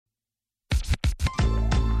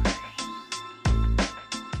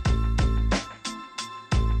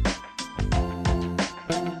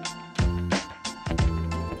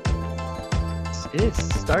It is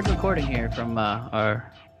starting recording here from my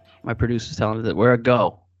producers telling us that we're a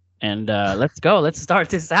go. And let's go. Let's start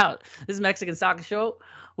this out. This is Mexican Soccer Show.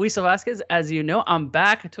 Wiso Vazquez, as you know, I'm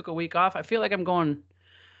back. I took a week off. I feel like I'm going.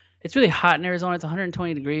 It's really hot in Arizona. It's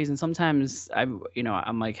 120 degrees, and sometimes I'm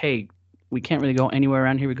like, hey, we can't really go anywhere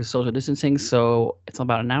around here because social distancing. So it's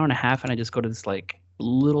about an hour and a half, and I just go to this like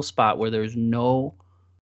little spot where there's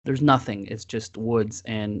nothing. It's just woods,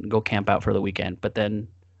 and go camp out for the weekend. But then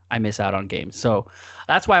I miss out on games. So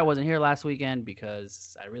that's why I wasn't here last weekend,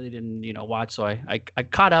 because I really didn't, watch. So I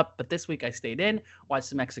caught up, but this week I stayed in, watched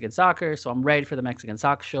some Mexican soccer. So I'm ready for the Mexican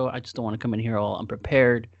Soccer Show. I just don't want to come in here all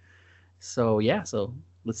unprepared. So yeah, so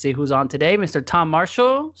let's see who's on today. Mr. Tom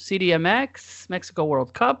Marshall, CDMX, Mexico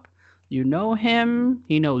World Cup. You know him.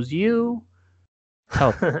 He knows you.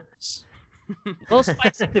 Help. A little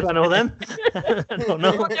spicy. Do I know them? I don't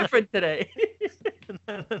know. We're different today.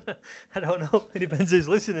 I don't know. It depends who's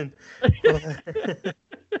listening.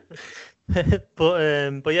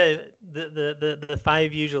 but yeah, the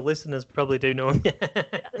five usual listeners probably do know him. There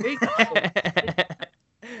you go.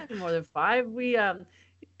 More than five. We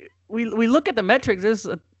look at the metrics.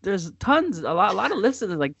 There's tons, a lot of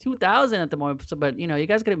listeners, like 2,000 at the moment. So, but you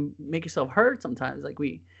guys gotta make yourself heard sometimes. Like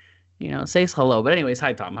we, say hello. But anyways,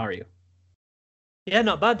 hi Tom. How are you? Yeah,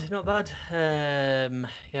 not bad.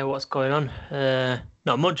 Yeah, what's going on?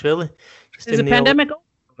 Not much really. Is the pandemic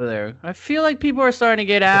over there? I feel like people are starting to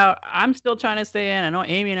get out. I'm still trying to stay in. I know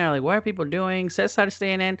Amy and I are like, what are people doing? Cesar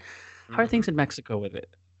staying in. How are things in Mexico with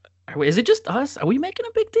it? Is it just us? Are we making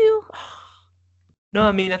a big deal? No,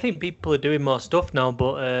 I mean, I think people are doing more stuff now,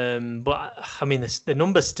 but I mean, the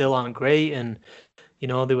numbers still aren't great, and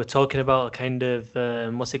they were talking about kind of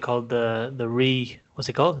what's it called, the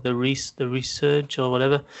resurge or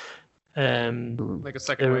whatever, like a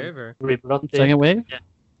second wave or second wave?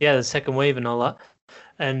 Yeah, the second wave and all that,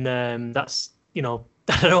 and that's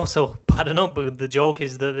I don't know. So I don't know, but the joke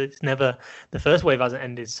is that it's never, the first wave hasn't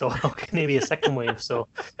ended, so how can it be a second wave? So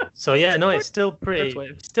yeah, no, it's still pretty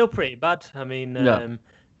bad. I mean,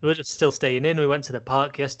 we're just still staying in. We went to the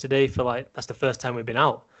park yesterday for that's the first time we've been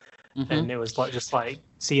out. Mm-hmm. And it was just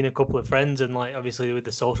seeing a couple of friends, and obviously with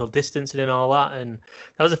the social distancing and all that, and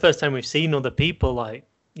that was the first time we've seen other people, not,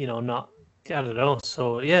 I don't know.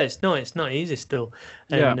 So yeah, it's not easy still,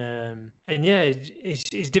 and yeah,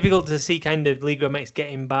 it's difficult to see kind of Liga MX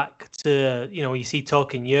getting back to, you see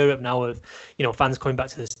talk in Europe now of fans coming back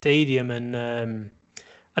to the stadium, and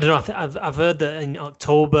I don't know. I've heard that in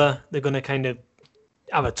October they're going to kind of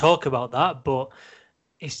have a talk about that, but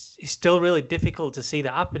it's still really difficult to see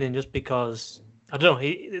that happening, just because I don't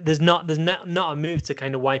know. There's not a move to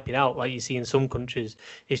kind of wipe it out like you see in some countries.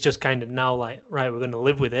 It's just kind of now right, we're going to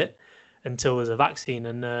live with it until there's a vaccine,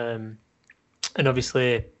 and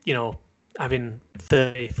obviously having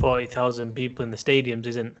 30,000-40,000 people in the stadiums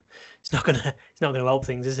it's not gonna help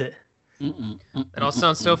things, is it? It all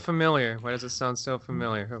sounds so familiar. Why does it sound so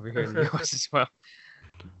familiar over here in the US as well?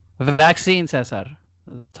 A vaccine, Cesar.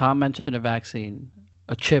 Tom mentioned a vaccine.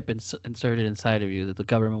 A chip inserted inside of you that the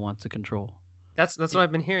government wants to control. That's what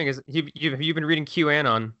I've been hearing. Is you've been reading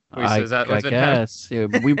QAnon? I guess. Yeah,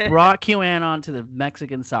 we brought QAnon to the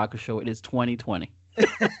Mexican Soccer Show. It is 2020.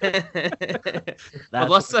 The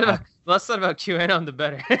less said about QAnon, the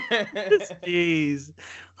better. Jeez,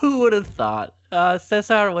 who would have thought?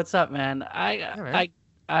 Cesar, what's up, man? I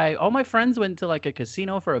all my friends went to like a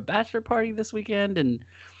casino for a bachelor party this weekend, and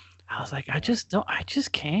I was like, I just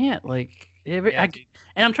can't like. And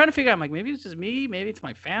I'm trying to figure out, I'm like, maybe it's just me, maybe it's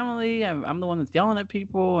my family. I'm the one that's yelling at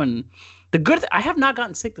people, and I have not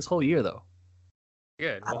gotten sick this whole year though.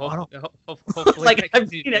 Good. Well, hopefully like, I've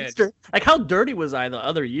been extra. Like, how dirty was I the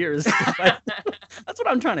other years? That's what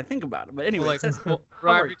I'm trying to think about. But anyway, I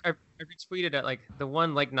retweeted at the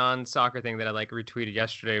one non-soccer thing that I retweeted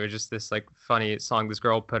yesterday was just this funny song this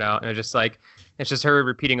girl put out, and it's just her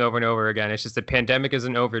repeating over and over again. It's just the pandemic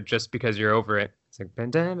isn't over just because you're over it. It's like,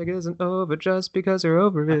 pandemic isn't over just because you're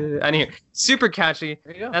over it. Anyway, super catchy.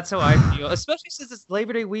 There you go. That's how I feel, especially since it's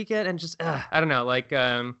Labor Day weekend, and just I don't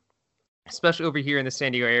know, especially over here in the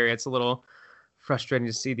San Diego area, it's a little frustrating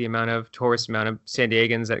to see the amount of San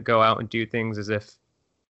Diegans that go out and do things as if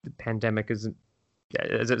the pandemic isn't.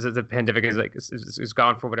 The pandemic is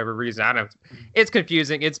gone for whatever reason. I don't know. It's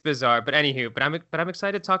confusing. It's bizarre. But anywho, I'm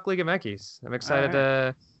excited to talk Liga MX. I'm excited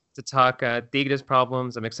to talk Tigres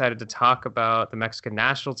problems. I'm excited to talk about the Mexican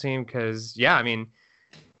national team because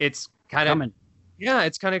it's kind of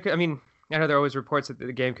I know there are always reports that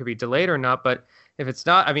the game could be delayed or not, but if it's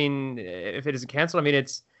not, if it isn't canceled,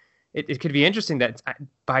 it could be interesting that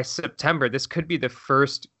by September, this could be the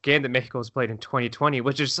first game that Mexico has played in 2020,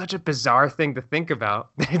 which is such a bizarre thing to think about.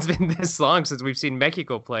 It's been this long since we've seen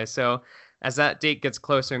Mexico play. So as that date gets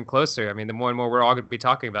closer and closer, I mean, the more and more we're all going to be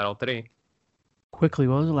talking about all three. Quickly,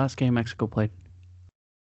 what was the last game Mexico played?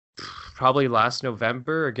 Probably last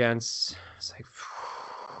November against...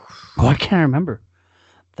 Oh, I can't remember.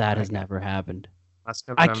 That has never happened. Last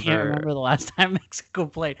I November. can't remember the last time Mexico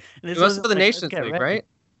played. It was for the Nations League, right?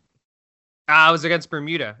 It was against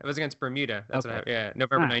Bermuda. That's okay. what yeah,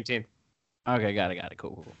 November 19th. Okay, got it.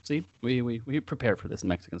 Cool. See, we prepared for this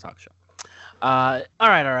Mexican soccer show. All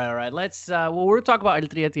right. Let's. We'll talk about El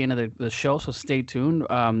Tri at the end of the show, so stay tuned.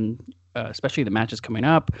 Especially the matches coming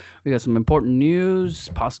up. We got some important news,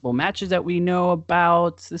 possible matches that we know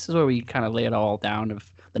about. This is where we kind of lay it all down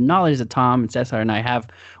of the knowledge that Tom and Cesar and I have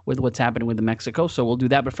with what's happening with the Mexico. So we'll do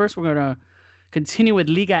that. But first, we're going to continue with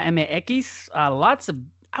Liga MX. Lots of,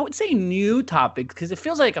 I would say, new topics because it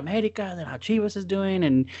feels like America and how Chivas is doing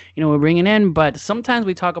and, we're bringing in. But sometimes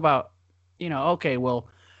we talk about, okay, well,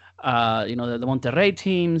 the Monterrey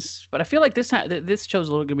teams. But I feel like this show's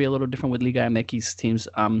going to be a little different with Liga MX teams.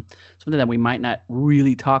 Something that we might not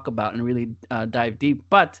really talk about and really dive deep.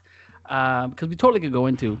 But because we totally could go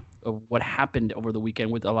into what happened over the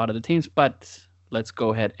weekend with a lot of the teams. But let's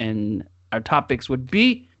go ahead and our topics would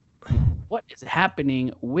be what is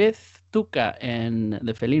happening with Tuca and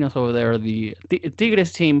the Felinos over there, the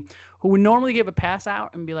Tigres team, who would normally give a pass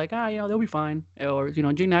out and be like, they'll be fine. Or,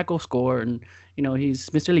 Gignac will score and,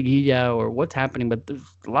 he's Mr. Liguilla or what's happening. But there's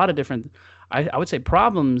a lot of different, I would say,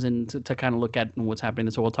 problems and to kind of look at what's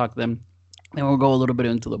happening. So we'll talk to them. Then we'll go a little bit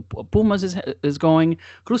into the Pumas is going.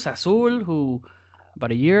 Cruz Azul, who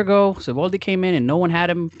about a year ago, Siboldi came in and no one had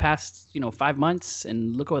him past 5 months,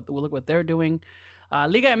 and look what they're doing.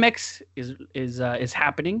 Liga MX is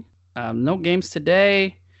happening. No games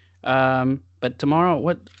today, but tomorrow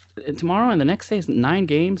and the next day is 9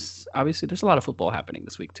 games. Obviously, there's a lot of football happening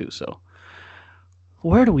this week too. So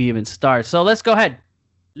where do we even start? So let's go ahead.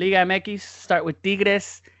 Liga MX, start with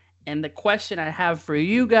Tigres, and the question I have for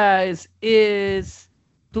you guys is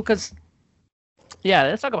Tuca's. Yeah,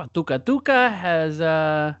 let's talk about Tuca.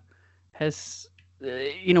 Tuca has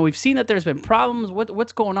we've seen that there's been problems.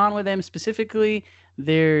 What's going on with him specifically?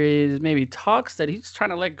 There is maybe talks that he's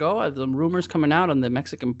trying to let go of the rumors coming out on the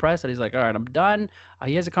Mexican press that he's like, all right, I'm done.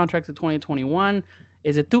 He has a contract to 2021.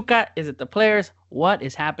 Is it Tuca? Is it the players? What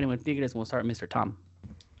is happening with Tigres? And we'll start with Mr. Tom.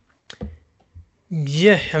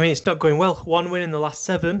 Yeah, I mean, it's not going well. 1 win in the last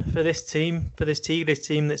 7 for this Tigres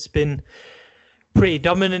team that's been pretty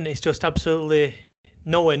dominant. It's just absolutely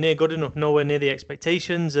nowhere near good enough, nowhere near the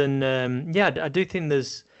expectations. And I do think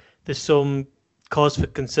there's some cause for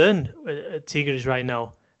concern at Tigres right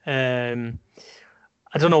now. I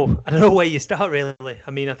don't know where you start really.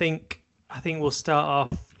 I mean, I think we'll start off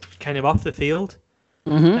kind of off the field.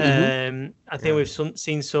 I think we've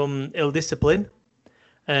seen some ill discipline.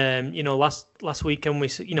 Last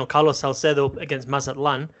weekend Carlos Salcedo against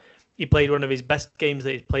Mazatlan, he played one of his best games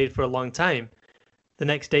that he's played for a long time. The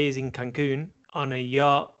next day he's in Cancun on a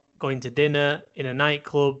yacht, going to dinner in a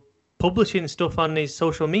nightclub, publishing stuff on his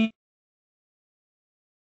social media.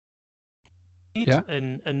 Yeah.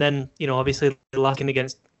 And then, obviously lacking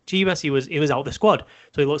against Chivas, he was out of the squad.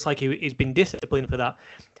 So it looks like he's been disciplined for that.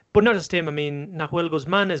 But not just him. I mean, Nahuel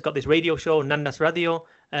Guzman has got this radio show, Nandas Radio.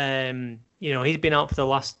 He's been out for the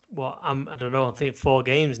last, I think 4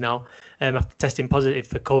 games now, after testing positive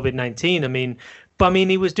for COVID-19.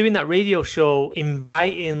 He was doing that radio show,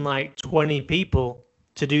 inviting like 20 people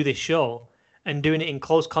to do this show and doing it in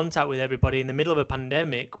close contact with everybody in the middle of a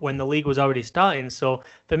pandemic when the league was already starting. So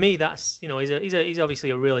for me, that's, he's obviously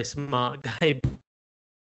a really smart guy.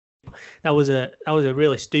 That was a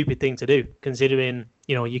really stupid thing to do, considering,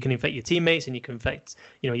 you can infect your teammates and you can infect,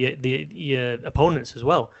 your opponents as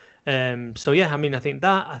well. I think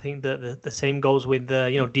that the same goes with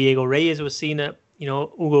Diego Reyes was seen at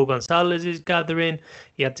Hugo Gonzalez's gathering.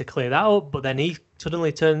 He had to clear that up, but then he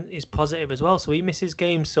suddenly is positive as well, so he misses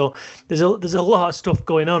games. So there's a lot of stuff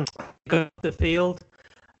going on the field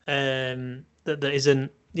that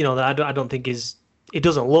isn't, that I don't think it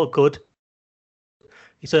doesn't look good.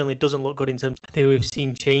 It certainly doesn't look good in terms. I think we've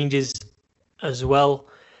seen changes as well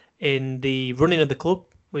in the running of the club.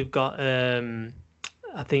 We've got Miguel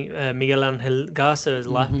Angel Garza has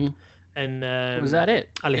left, and was that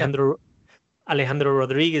it? Alejandro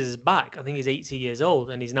Rodriguez is back. I think he's 80 years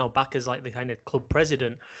old, and he's now back as like the kind of club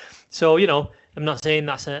president. So I'm not saying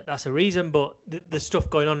that's a reason, but there's stuff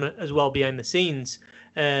going on as well behind the scenes.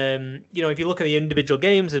 If you look at the individual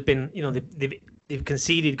games, there's been they've they've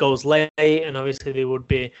conceded goals late, and obviously they would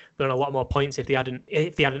be on a lot more points if they hadn't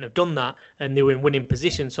have done that, and they were in winning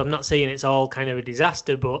position. So I'm not saying it's all kind of a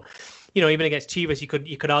disaster, but even against Chivas,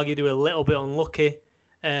 you could argue they were a little bit unlucky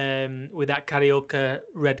with that Carioca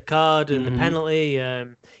red card and the penalty.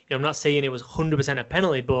 I'm not saying it was 100% a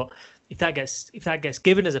penalty, but if that gets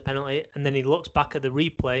given as a penalty, and then he looks back at the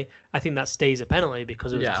replay, I think that stays a penalty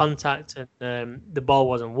because it was contact and the ball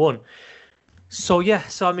wasn't won. So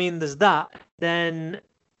I mean, there's that. Then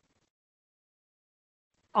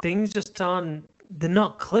things just they're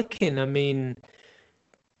not clicking. I mean,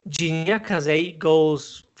 Gignac has 8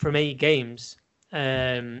 goals from 8 games.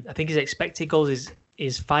 I think his expected goals is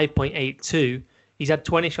 5.82. He's had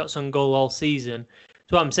 20 shots on goal all season.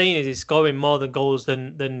 So what I'm saying is he's scoring more than goals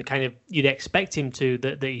than kind of you'd expect him to.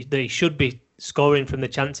 That he should be scoring from the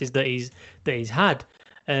chances that he's had.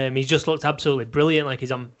 He's just looked absolutely brilliant. Like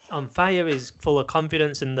he's on fire. He's full of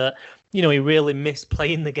confidence, and that he really missed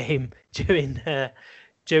playing the game during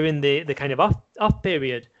the kind of off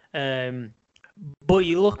period. But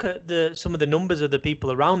you look at some of the numbers of the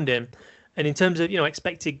people around him, and in terms of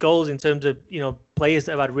expected goals, in terms of players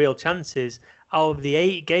that have had real chances, out of the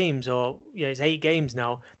 8 games, it's 8 games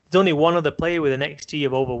now, there's only one other player with an XG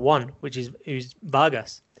of over 1, who's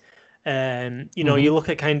Vargas. You look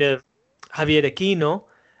at kind of Javier Aquino,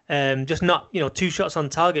 just not 2 shots on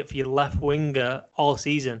target for your left winger all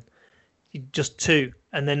season, just 2.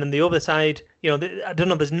 And then on the other side, I don't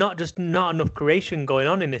know. There's not enough creation going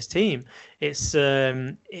on in this team. It's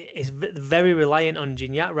very reliant on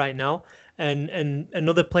Gignac right now, and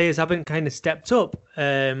other players haven't kind of stepped up.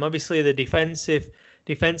 Obviously, the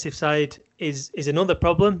defensive side is another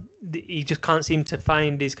problem. He just can't seem to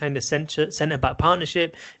find his kind of centre back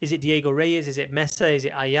partnership. Is it Diego Reyes? Is it Mesa? Is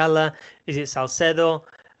it Ayala? Is it Salcedo?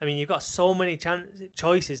 I mean, you've got so many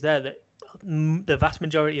choices there that the vast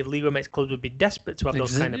majority of Liga MX clubs would be desperate to have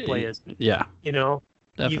those kind of players. Yeah,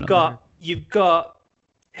 definitely. You've got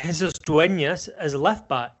Jesus Dueñas as a left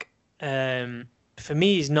back. For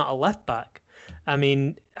me, he's not a left back. I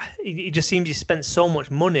mean, it just seems you spent so much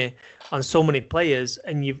money on so many players,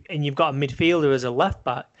 and you've got a midfielder as a left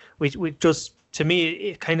back, which just to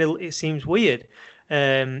me it seems weird.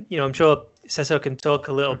 I'm sure Cesar can talk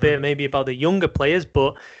a little bit maybe about the younger players,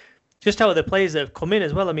 but just out of the players that have come in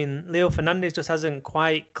as well, I mean, Leo Hernandez just hasn't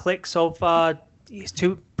quite clicked so far. It's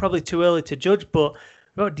probably too early to judge, but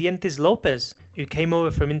about Dientes Lopez, who came over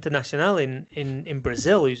from Internacional in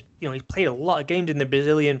Brazil, who's he's played a lot of games in the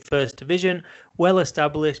Brazilian First Division, well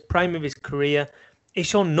established, prime of his career. He's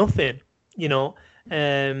shown nothing,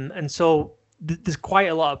 and so there's quite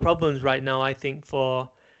a lot of problems right now, I think, for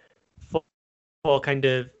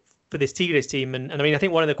this Tigres team. And I mean, I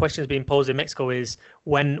think one of the questions being posed in Mexico is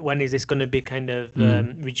when is this going to be kind of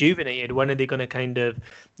rejuvenated? When are they going to kind of,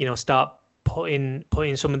 start putting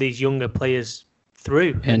some of these younger players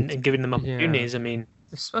through and giving them opportunities? Yeah. I mean,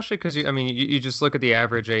 especially because you just look at the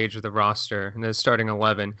average age of the roster and the starting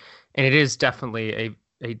 11, and it is definitely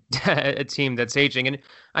a team that's aging. And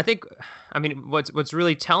I think, what's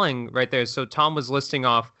really telling right there. So Tom was listing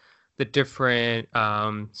off the different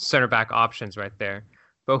center back options right there.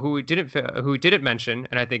 But who he didn't mention,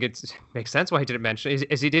 and I think it makes sense why he didn't mention,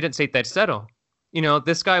 is he didn't say Cesar.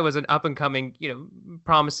 This guy was an up and coming,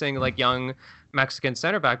 promising like young Mexican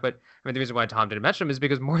center back. But I mean, the reason why Tom didn't mention him is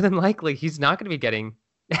because more than likely he's not going to be getting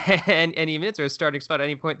any minutes or a starting spot at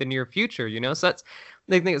any point in the near future. So I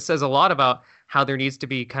think it says a lot about how there needs to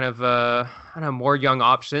be kind of more young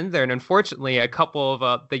options there. And unfortunately, a couple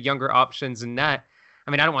of the younger options in that.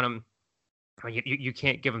 I mean, I don't want him. I mean, you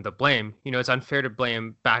can't give him the blame. It's unfair to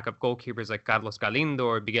blame backup goalkeepers like Carlos Galindo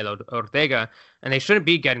or Miguel Ortega, and they shouldn't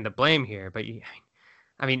be getting the blame here. But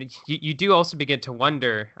you do also begin to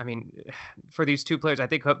wonder. I mean, for these two players, I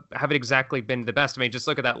think haven't exactly been the best. I mean, just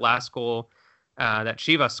look at that last goal that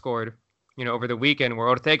Chivas scored, over the weekend, where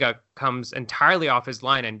Ortega comes entirely off his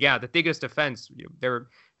line. And yeah, the Tigres defense, they're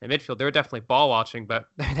in midfield, they were definitely ball watching, but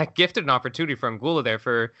that gifted an opportunity for Angulo there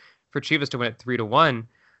for Chivas to win it 3-1.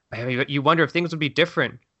 I mean, you wonder if things would be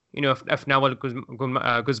different, if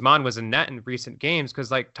Nahuel Guzman was in net in recent games.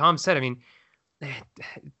 Because like Tom said, I mean,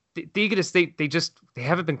 the Tigres, they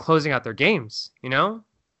haven't been closing out their games,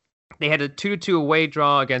 They had a 2-2 away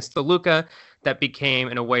draw against Toluca that became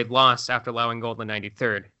an away loss after allowing a goal in the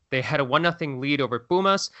 93rd. They had a 1-0 lead over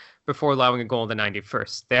Pumas before allowing a goal in the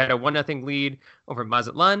 91st. They had a 1-0 lead over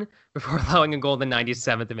Mazatlan before allowing a goal in the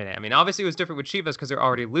 97th minute. I mean, obviously it was different with Chivas because they're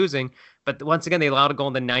already losing, but once again they allowed a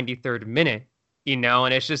goal in the 93rd minute.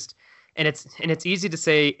 And it's just, and it's easy to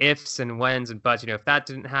say ifs and whens and buts. If that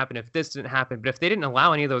didn't happen, if this didn't happen, but if they didn't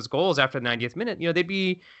allow any of those goals after the 90th minute, they'd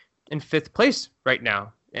be in 5th place right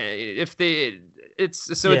now If they,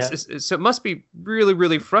 so it must be really,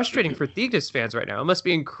 really frustrating for Tigres fans right now. It must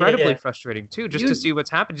be incredibly frustrating too, just to see what's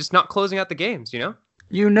happened, just not closing out the games.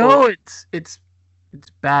 It's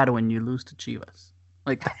bad when you lose to Chivas.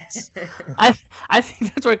 Like, I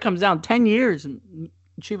think that's where it comes down. 10 years and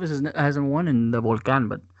Chivas hasn't won in the Volcan.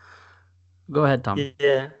 But go ahead, Tom.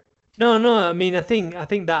 Yeah. No. I mean, I think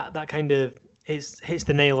that kind of hits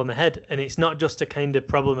the nail on the head, and it's not just a kind of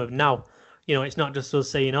problem of now. It's not just us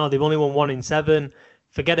saying, "Oh, they've only won 1 in 7.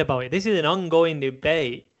 Forget about it." This is an ongoing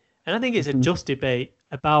debate, and I think it's a just debate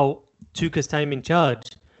about Tuca's time in charge.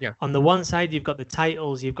 Yeah. On the one side, you've got the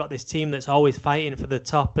titles, you've got this team that's always fighting for the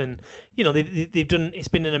top, and they've done. It's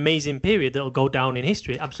been an amazing period that'll go down in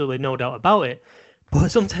history, absolutely no doubt about it. But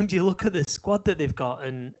sometimes you look at the squad that they've got,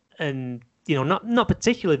 and not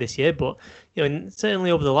particularly this year, but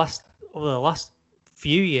certainly over the last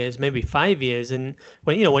few years, maybe 5 years, and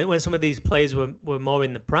when some of these players were more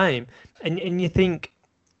in the prime, and you think,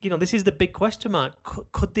 this is the big question mark.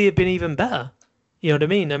 Could they have been even better? You know what I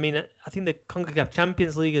mean? I mean, I think the CONCACAF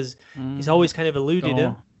Champions League is always kind of alluded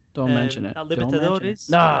to. Don't mention it. Libertadores.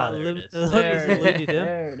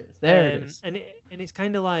 There it is. And it's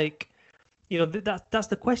kind of like, that's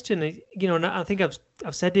the question. And I think I've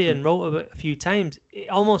said it and wrote about it a few times. It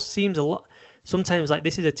almost seems a lot sometimes like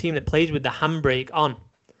this is a team that plays with the handbrake on.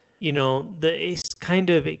 That it's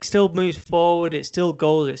kind of, it still moves forward, it still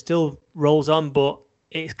goes, it still rolls on, but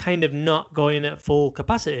it's kind of not going at full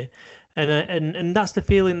capacity. And that's the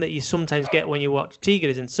feeling that you sometimes get when you watch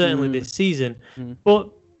Tigres, and certainly this season.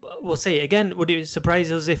 But we'll say it again. Would it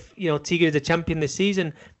surprise us if Tigres are champion this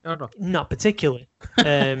season? No. Not particularly.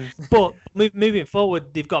 But moving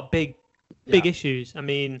forward, they've got big issues. I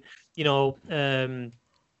mean,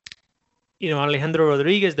 Alejandro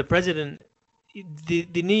Rodriguez, the president,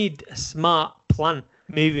 they need a smart plan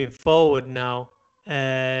moving forward now.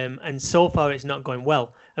 And so far, it's not going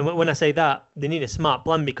well. And when I say that, they need a smart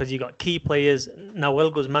plan because you've got key players.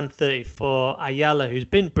 Nahuel Guzman, 34. Ayala, who's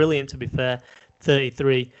been brilliant, to be fair,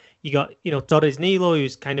 33. You got, Torres Nilo,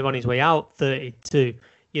 who's kind of on his way out, 32.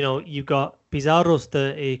 You've got Pizarro's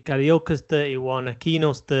 30, Carioca's 31,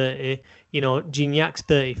 Aquino's 30, Gignac's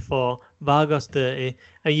 34, Vargas 30.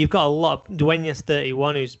 And you've got a lot of Dueñas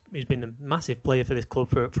 31, who's been a massive player for this club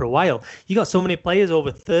for a while. You got so many players over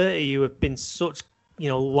 30 who have been such,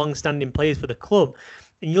 long-standing players for the club.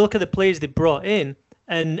 And you look at the players they brought in,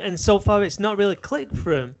 and so far it's not really clicked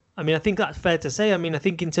for them. I mean, I think that's fair to say. I mean, I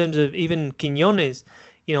think in terms of even Quiñones,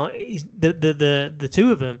 the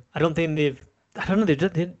two of them, I don't think they've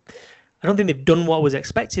done what was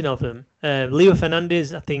expected of them. Leo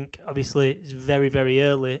Hernandez, I think, obviously, is very, very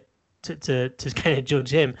early to kind of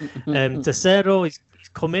judge him. Cesar, he's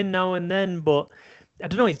come in now and then, but I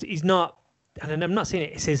don't know. He's not. And I'm not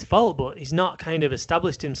saying it's his fault, but he's not kind of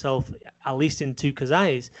established himself, at least in Tuca's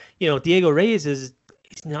eyes. Diego Reyes he's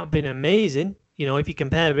not been amazing. If you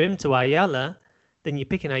compare him to Ayala, then you're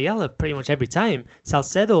picking Ayala pretty much every time.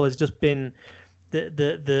 Salcedo has just been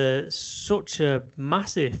the such a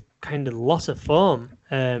massive kind of loss of form.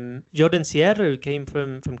 Jordan Sierra, who came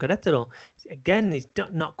from Querétaro, again, he's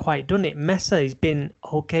not quite done it. Mesa, he's been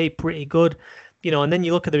okay, pretty good. And then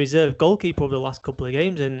you look at the reserve goalkeeper over the last couple of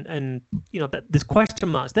games, and there's question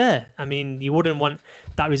marks there. I mean, you wouldn't want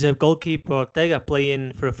that reserve goalkeeper Ortega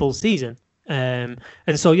playing for a full season. And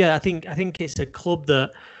so, I think it's a club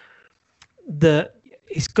that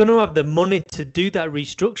it's going to have the money to do that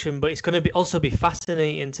restructuring, but it's going to also be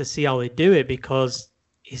fascinating to see how they do it because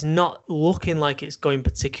it's not looking like it's going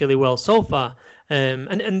particularly well so far.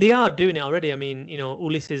 And they are doing it already. I mean,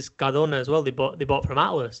 Ulises Cardona as well. They bought from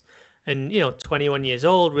Atlas. And 21 years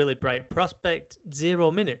old, really bright prospect, 0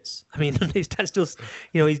 minutes. I mean, that's just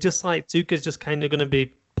he's just like Tuca's just kind of going to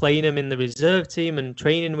be playing him in the reserve team and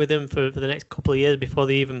training with him for the next couple of years before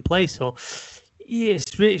they even play. So yeah,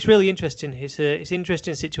 it's really interesting. It's an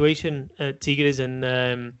interesting situation at Tigres, and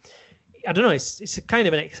I don't know. It's a kind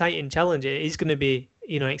of an exciting challenge. It is going to be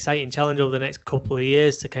an exciting challenge over the next couple of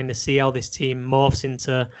years to kind of see how this team morphs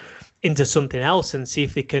into something else and see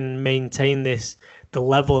if they can maintain the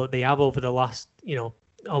level that they have over the last,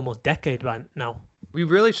 almost decade right now. We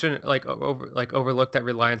really shouldn't overlook that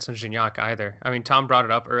reliance on Gignac either. I mean, Tom brought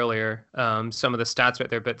it up earlier, some of the stats right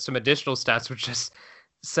there, but some additional stats which just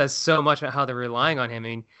says so much about how they're relying on him. I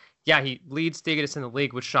mean, yeah, he leads Tigres in the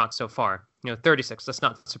league with shots so far, 36. That's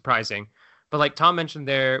not surprising. But like Tom mentioned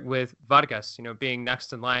there with Vargas, being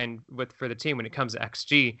next in line for the team when it comes to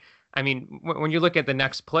XG. I mean, when you look at the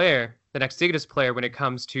next Tigres player, when it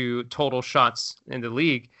comes to total shots in the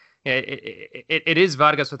league, it is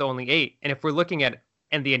Vargas with only 8. And if we're looking at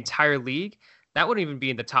in the entire league, that wouldn't even be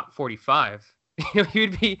in the top 45.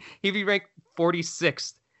 he'd be ranked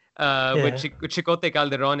 46th with Chicote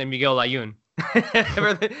Calderon and Miguel Layun.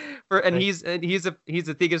 And he's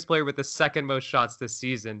a Tigres player with the second most shots this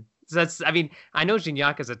season. So I know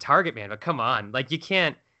Gignac is a target man, but come on, like you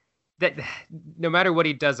can't. That no matter what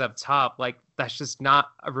he does up top, like that's just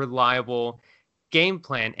not a reliable game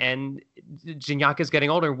plan. And Gignac is getting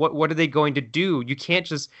older. What are they going to do? You can't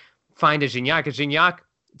just find a Gignac. A Gignac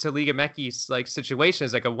to Liga MX like situation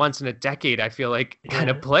is like a once in a decade, I feel like, kind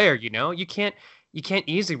of player. You can't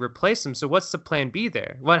easily replace him. So what's the plan B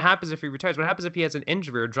there? What happens if he retires? What happens if he has an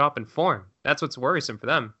injury or drop in form? That's what's worrisome for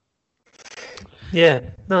them. Yeah,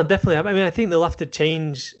 no, definitely. I mean, I think they'll have to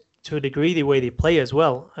change to a degree the way they play as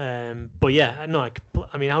well. But yeah, no,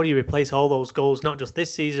 I mean, how do you replace all those goals, not just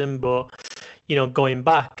this season, but, going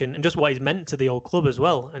back and just what he's meant to the old club as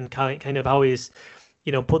well, and kind of how he's,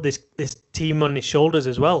 put this team on his shoulders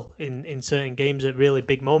as well in certain games at really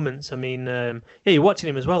big moments. I mean, you're watching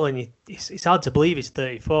him as well, and it's hard to believe he's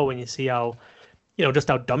 34 when you see how, just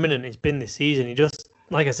how dominant he's been this season. He just,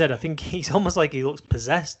 like I said, I think he's almost like he looks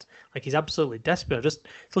possessed. Like he's absolutely desperate. Just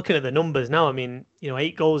looking at the numbers now, I mean,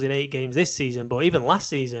 8 goals in 8 games this season, but even last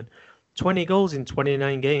season, 20 goals in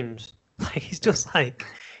 29 games. Like he's just like,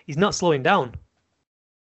 he's not slowing down.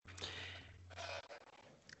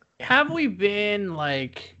 Have we been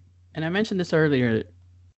like, and I mentioned this earlier,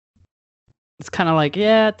 it's kind of like,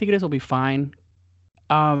 yeah, Tigres will be fine.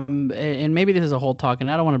 And maybe this is a whole talk, and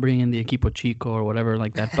I don't want to bring in the Equipo Chico or whatever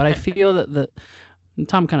like that, but I feel that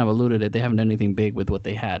Tom kind of alluded it. They haven't done anything big with what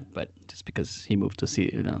they had, but just because he moved to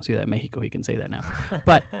Ciudad de Mexico, he can say that now.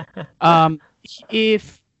 But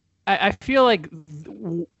if I feel like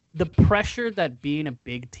the pressure that being a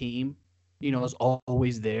big team, is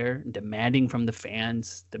always there, demanding from the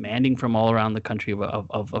fans, demanding from all around the country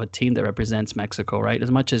of a team that represents Mexico, right? As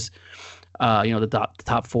much as the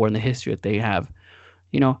top 4 in the history that they have,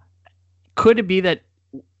 could it be that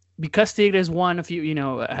because Tigres won a few,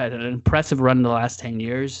 had an impressive run in the last 10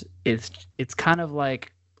 years, it's kind of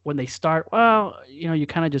like when they start, well, you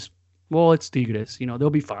kind of just, well, it's Tigres, they'll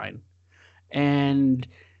be fine. And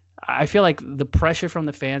I feel like the pressure from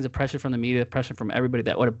the fans, the pressure from the media, the pressure from everybody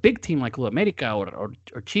that what a big team like Club America or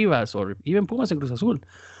Chivas or even Pumas and Cruz Azul,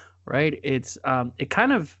 right? It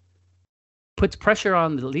kind of puts pressure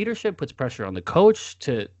on the leadership, puts pressure on the coach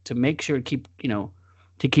to make sure to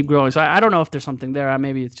keep growing. So I don't know if there's something there.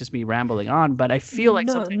 Maybe it's just me rambling on, but I feel like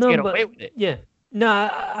sometimes you get away with it. Yeah. No,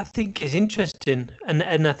 I think it's interesting. And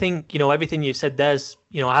I think, everything you said there's,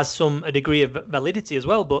 has a degree of validity as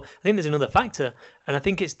well. But I think there's another factor. And I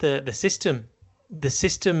think it's the system. The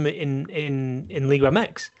system in Liga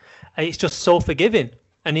MX. It's just so forgiving.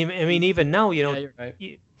 And I mean, even now, you're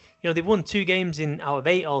right. They've won 2 games out of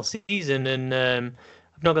 8 all season. And I've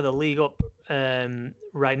not got the league up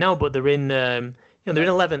right now, but they're in... they're in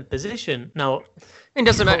 11th position now. It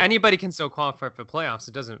doesn't matter. Anybody can still qualify for playoffs.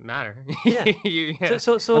 It doesn't matter. Yeah.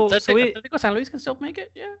 So Atletico San Luis can still make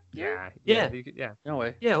it. Yeah. No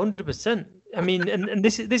way. Yeah, 100%. I mean, and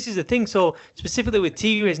this is the thing. So specifically with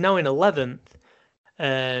Tigres now in 11th,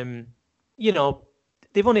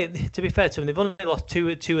 they've only, to be fair to them, they've only lost two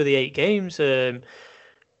of the 8 games.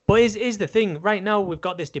 But is the thing right now? We've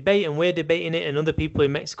got this debate, and we're debating it, and other people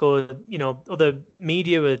in Mexico, other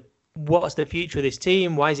media are. What's the future of this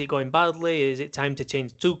team? Why is it going badly? Is it time to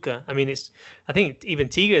change Tuca? I mean, I think even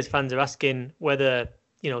Tigres fans are asking whether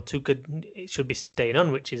Tuca should be staying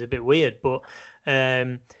on, which is a bit weird. But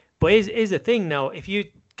is the thing now? If you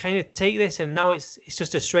kind of take this and now it's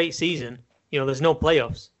just a straight season, there's no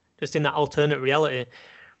playoffs, just in that alternate reality.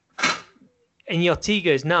 And your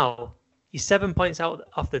Tigres now, you're 7 points out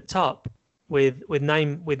off the top with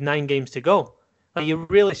 9 games to go. Like you're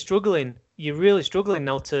really struggling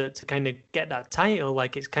now to kind of get that title.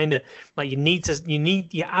 Like it's kind of like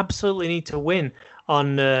you absolutely need to win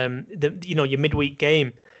on your midweek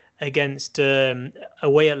game against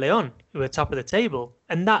away at Leon, who are top of the table,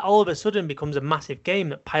 and that all of a sudden becomes a massive game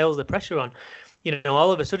that piles the pressure on.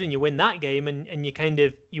 All of a sudden you win that game and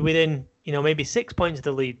you're within maybe 6 points of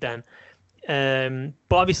the lead then.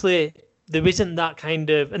 But obviously there isn't that kind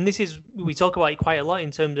of, and we talk about it quite a lot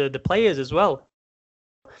in terms of the players as well.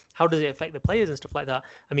 How does it affect the players and stuff like that?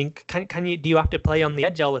 I mean, do you have to play on the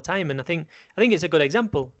edge all the time? And I think it's a good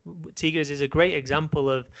example. Tigres is a great example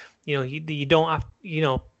of, you don't have,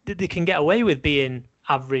 they can get away with being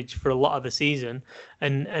average for a lot of the season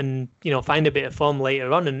and find a bit of form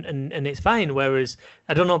later on and it's fine. Whereas,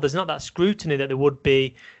 I don't know, there's not that scrutiny that there would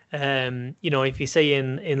be, if you say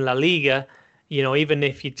in La Liga, even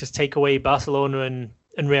if you just take away Barcelona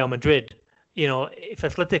and Real Madrid, if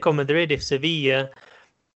Atletico Madrid, if Sevilla,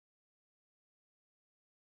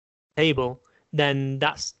 table, then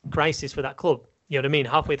that's crisis for that club. You know what I mean?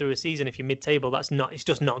 Halfway through a season, if you're mid-table, it's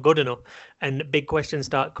just not good enough, and big questions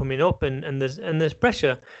start coming up, and there's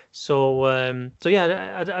pressure. So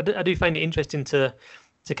yeah, I do find it interesting to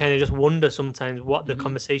kind of just wonder sometimes what the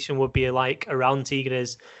conversation would be like around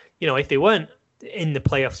Tigres, if they weren't in the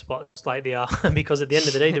playoff spots like they are, because at the end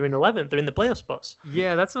of the day, they're in 11th, they're in the playoff spots.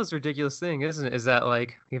 Yeah, that's the most ridiculous thing, isn't it? Is that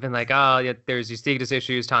even there's these Tigres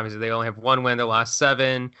issues. Tommy said they only have one win in their last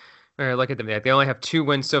 7. Or look at them, they only have 2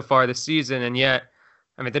 wins so far this season, and yet,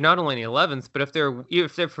 I mean, they're not only in 11th, but if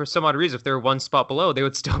they're for some odd reason, if they're one spot below, they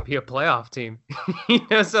would still be a playoff team.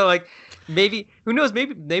 So maybe, who knows?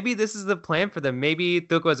 Maybe this is the plan for them. Maybe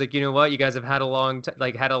Tuca was like, you know what, you guys have had a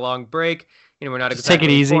long break. We're not just take it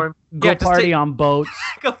easy. Go party on boats.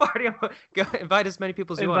 Go party on boats. Go invite as many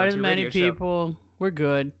people as you want. Invite as many people. We're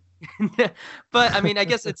good. But I mean, I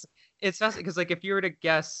guess it's fascinating because if you were to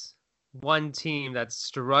guess one team that's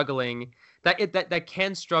struggling, that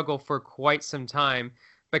can struggle for quite some time,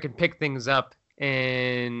 but can pick things up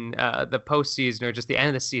in the postseason or just the end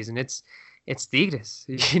of the season, it's Tigres,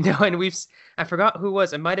 and I forgot who it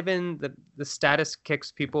was. It might have been the status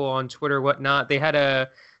kicks people on Twitter or whatnot. They had a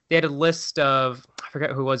list of, I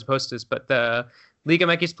forget who was posted this, but the Liga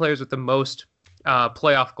MX players with the most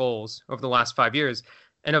playoff goals over the last 5 years.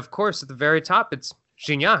 And of course, at the very top, it's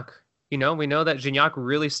Gignac. We know that Gignac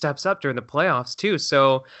really steps up during the playoffs too.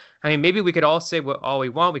 So, I mean, maybe we could all say all we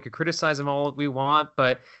want. We could criticize them all we want,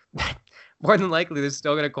 but more than likely, they're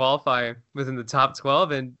still going to qualify within the top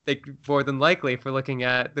 12. And more than likely, if we're looking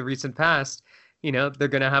at the recent past, they're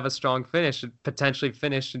going to have a strong finish and potentially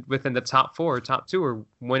finish within the top 4 or top 2 or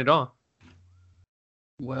win it all.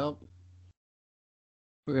 Well,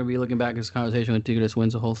 we're going to be looking back at this conversation when Tigres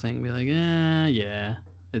wins the whole thing and be like, yeah,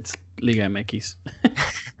 it's Liga MX.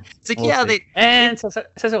 It's like, yeah, they... And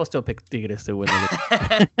Cesar will still pick Tigres to win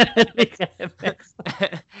it.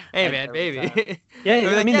 Hey, man, baby.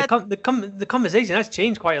 Yeah, I mean, the conversation has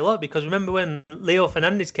changed quite a lot, because remember when Leo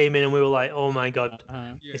Hernandez came in and we were like, oh my God,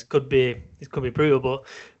 this could be brutal.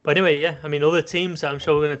 But anyway, yeah, I mean, other teams that I'm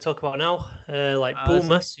sure we're going to talk about now, like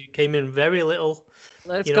Pumas, who came in very little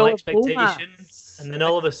expectations, and then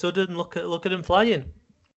all of a sudden, look at them flying.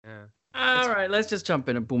 Yeah. All right, let's just jump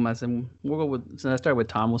into Pumas, and we'll go with. So let's start with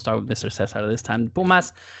Tom. We'll start with Mr. Cesar this time.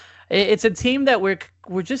 Pumas, it's a team that we're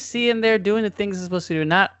just seeing there doing the things it's supposed to do,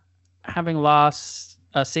 not having lost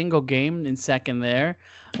a single game in second there,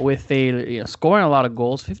 with scoring a lot of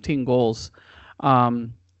goals, 15 goals,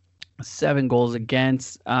 7 goals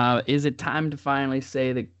against. Is it time to finally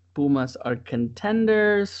say that Pumas are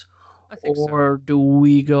contenders? Or do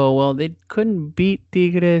we go, well, they couldn't beat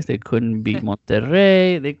Tigres, they couldn't beat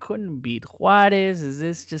Monterrey, they couldn't beat Juarez? Is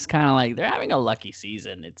this just kind of like they're having a lucky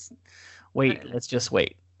season? Let's just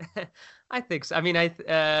wait. I think so. I mean,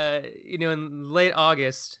 in late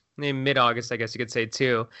August, mid-August, I guess you could say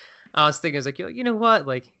too, I was thinking, you know what?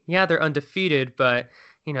 They're undefeated, but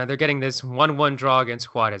they're getting this 1-1 draw against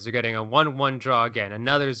Juarez. They're getting a 1-1 draw again,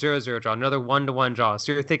 another 0-0 draw, another 1-1 draw.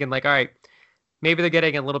 So you're thinking all right, maybe they're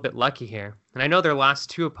getting a little bit lucky here. And I know their last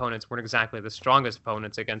 2 opponents weren't exactly the strongest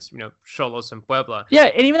opponents against, Xolos and Puebla. Yeah,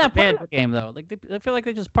 and even that Puebla game, though. I feel like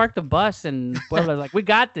they just parked the bus and Puebla's like, we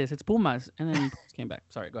got this. It's Pumas. And then Pumas came back.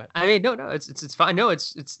 Sorry, go ahead. I mean, no, it's fine. No,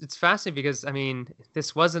 it's fascinating because, I mean,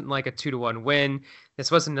 this wasn't like a 2-1 win. This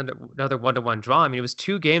wasn't another 1-1 draw. I mean, it was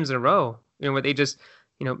 2 games in a row, where they just,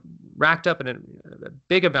 racked up in a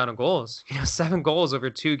big amount of goals. 7 goals over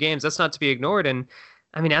 2 games. That's not to be ignored. And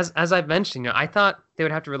I mean, as I've mentioned, I thought they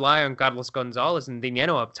would have to rely on Carlos Gonzalez and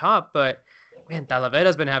Dinero up top, but man,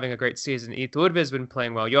 Talavera's been having a great season. Iturbe's been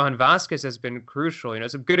playing well. Johan Vazquez has been crucial.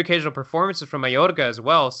 Some good occasional performances from Mayorga as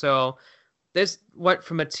well. So this went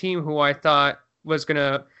from a team who I thought was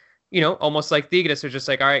gonna, almost like Tigres, was just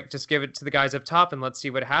like, all right, just give it to the guys up top and let's see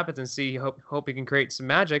what happens and hope we can create some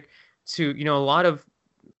magic. To a lot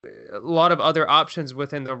of other options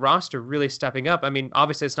within the roster really stepping up. I mean,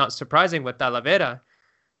 obviously it's not surprising with Talavera.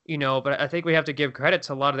 But I think we have to give credit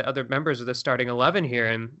to a lot of the other members of the starting 11 here.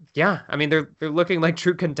 And yeah, I mean, they're looking like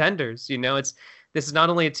true contenders. This is not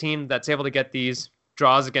only a team that's able to get these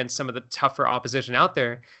draws against some of the tougher opposition out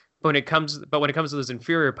there, but when it comes to those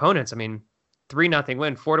inferior opponents, I mean, 3-0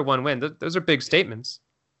 win, 4-1 win, those are big statements.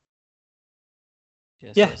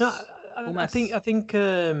 Yes, yeah, no, I think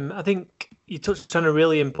you touched on a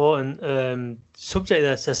really important subject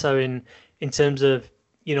there, Cesar, in terms of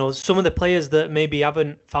some of the players that maybe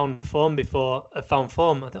haven't found form before have found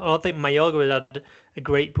form. I don't think Mayorga had a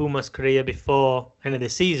great Pumas career before end of the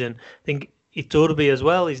season. I think Iturbe as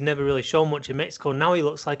well. He's never really shown much in Mexico. Now he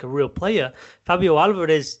looks like a real player. Fabio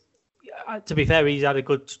Alvarez, to be fair, he's had a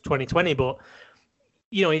good 2020, but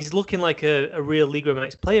he's looking like a real Liga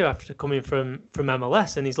MX player after coming from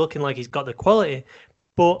MLS, and he's looking like he's got the quality.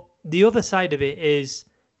 But the other side of it is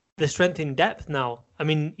the strength in depth now. I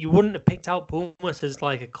mean, you wouldn't have picked out Pumas as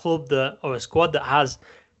like a club or a squad that has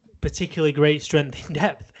particularly great strength in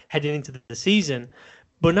depth heading into the season.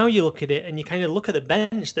 But now you look at it and you kind of look at the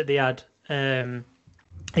bench that they had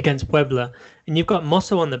against Puebla, and you've got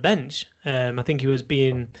Mosso on the bench. I think he's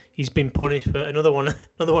been punished for another one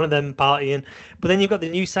of them partying. But then you've got the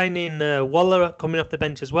new signing Waller coming off the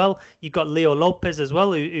bench as well. You've got Leo Lopez as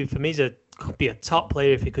well, who for me could be a top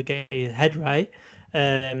player if he could get his head right.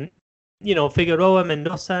 Figueroa,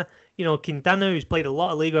 Mendoza, Quintana, who's played a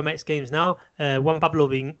lot of Liga MX games now. Juan Pablo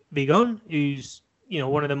Vigon, who's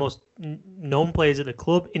one of the most known players at the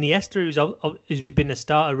club. Iniesta, who's been a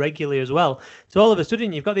starter regularly as well. So all of a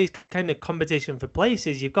sudden, you've got these kind of competition for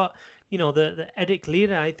places. You've got, the Eric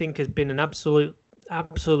Lira, I think, has been an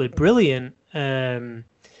absolutely brilliant in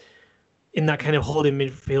that kind of holding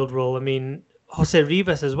midfield role. I mean, Jose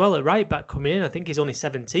Rivas as well at right back coming in. I think he's only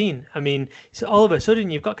 17. I mean, so all of a sudden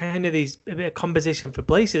you've got kind of a bit of competition for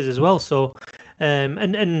places as well. So,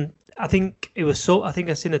 and I think I think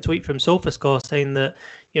I seen a tweet from SofaScore saying that,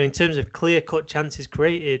 in terms of clear-cut chances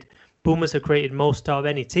created, Pumas have created most out of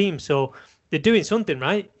any team. So they're doing something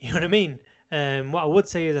right. You know what I mean? What I would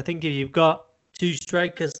say is I think if you've got two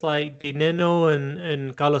strikers like Dineno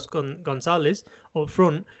and Carlos Gonzalez up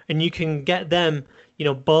front, and you can get them,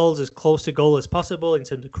 balls as close to goal as possible in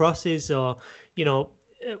terms of crosses, or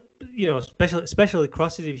especially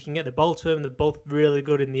crosses. If you can get the ball to them, they're both really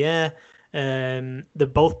good in the air. They're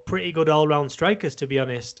both pretty good all-round strikers, to be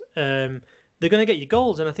honest. They're going to get you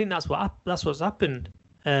goals, and I think that's what's happened.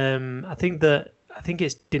 I think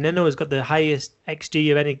it's Dineno has got the highest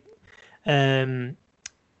XG of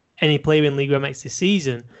any player in Liga MX this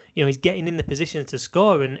season. He's getting in the position to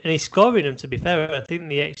score, and he's scoring them. To be fair, I think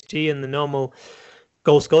the XG and the normal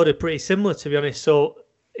goal scored are pretty similar, to be honest. So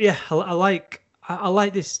yeah, I like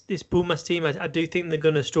this Pumas team. I do think they're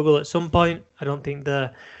going to struggle at some point. I don't think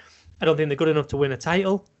they're good enough to win a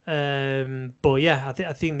title. But yeah,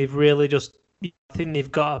 I think they've really I think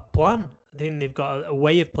they've got a plan. I think they've got a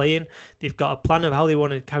way of playing. They've got a plan of how they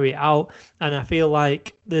want to carry it out. And I feel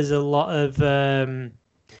like there's a lot of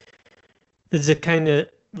there's a kind of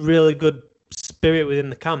really good spirit within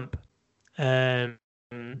the camp.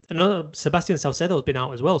 Another Sebastian Salcedo's been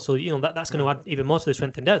out as well, so that's going to add even more to the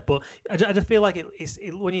strength and depth. But I just feel like it's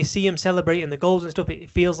when you see him celebrating the goals and stuff, it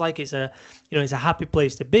feels like it's a happy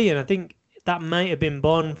place to be. And I think that might have been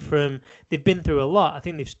born from they've been through a lot. I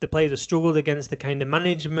think the players have struggled against the kind of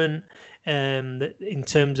management in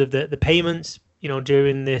terms of the payments.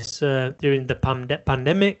 During the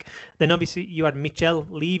pandemic. Then obviously you had Michel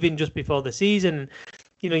leaving just before the season.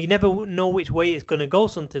 You never know which way it's going to go,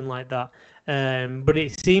 something like that. But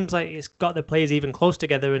it seems like it's got the players even close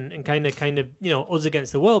together and kind of us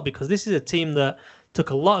against the world, because this is a team that took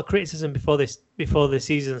a lot of criticism before the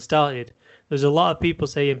season started. There's a lot of people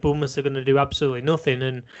saying Pumas are going to do absolutely nothing,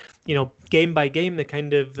 and game by game they're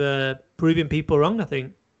kind of proving people wrong, I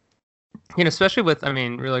think. Especially with,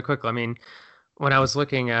 really quickly, when I was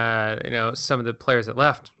looking at, some of the players that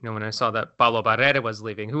left, when I saw that Pablo Barrera was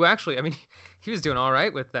leaving, who actually, he was doing all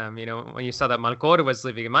right with them. When you saw that Malcoro was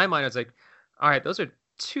leaving, in my mind, I was like, all right, those are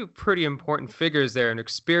two pretty important figures there and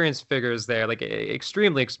experienced figures there, like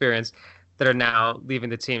extremely experienced, that are now leaving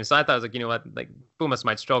the team. So I thought, I was like, what, Pumas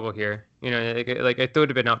might struggle here. I thought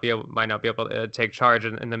it might not be able to take charge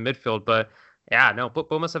in the midfield. But yeah, no,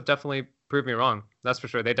 Pumas have definitely proved me wrong. That's for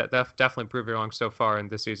sure. They definitely proved me wrong so far in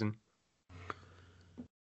this season.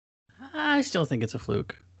 I still think it's a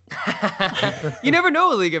fluke. You never know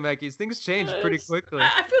with Liga MX. Things change pretty quickly.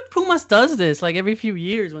 I feel like Pumas does this like every few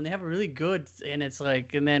years when they have a really good, and it's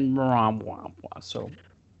like, and then so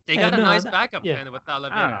they got a nice backup plan with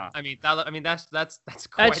Talavera. That's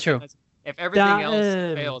quite true. If everything else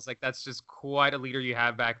fails, that's just quite a leader you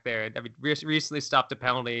have back there. Recently stopped a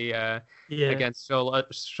penalty against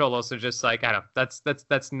Xolo, so just I don't know,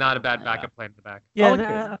 that's not a bad backup plan in the back.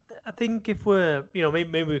 Yeah, I think if we're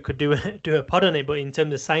maybe we could do a pod on it, but in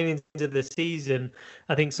terms of signings into the season,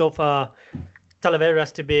 I think so far Talavera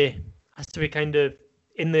has to be kind of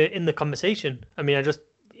in the conversation.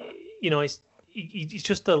 It's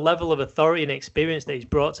just the level of authority and experience that he's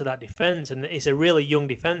brought to that defense, and it's a really young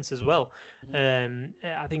defense as well.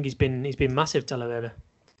 I think he's been massive, Talavera.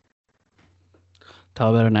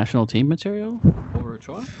 Talavera national team material over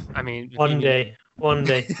Ochoa? One day.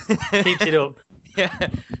 Keeps it up. Yeah.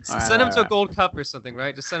 Send him to a Gold Cup or something,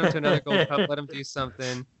 right? Just send him to another Gold Cup. Let him do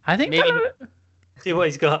something. I think maybe see what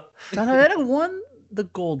he's got. Talavera won the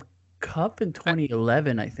Gold Cup in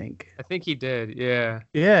 2011, I think. I think he did. Yeah.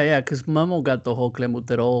 Yeah, because Memo got the whole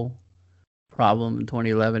Clemuterol problem in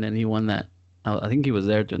 2011, and he won that. I think he was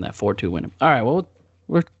there during that 4-2 win. All right, well,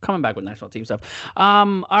 we're coming back with national team stuff.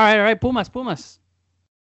 All right, Pumas.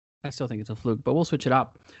 I still think it's a fluke, but we'll switch it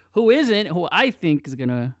up. Who I think is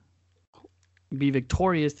gonna be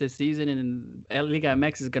victorious this season, and Liga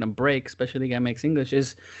MX is gonna break, especially Liga MX English,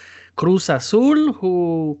 is Cruz Azul,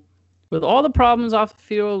 who, with all the problems off the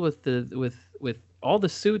field, with all the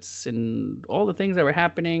suits and all the things that were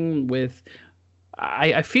happening with.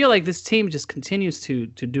 I feel like this team just continues to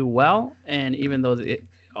do well, and even though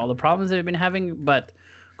all the problems they've been having, but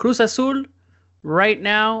Cruz Azul right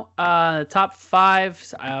now, top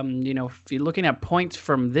 5. If you're looking at points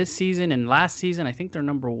from this season and last season, I think they're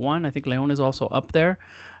number 1. I think León is also up there,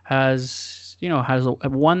 has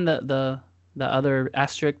won the other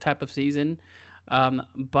asterisk type of season,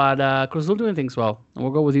 but Cruz Azul doing things well. And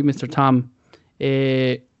we'll go with you, Mr. Tom.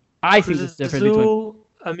 I think it's different between.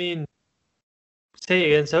 I mean. Say it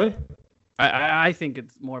again, sorry. I think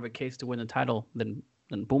it's more of a case to win the title than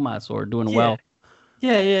Pumas or doing well.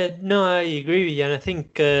 Yeah. No, I agree with you, and I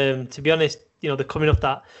think to be honest, they're coming off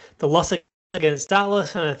the loss against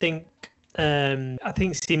Atlas, and I think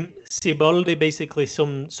Siboldi basically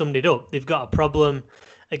summed it up. They've got a problem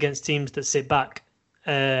against teams that sit back.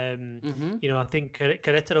 I think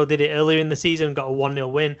Querétaro did it earlier in the season, got a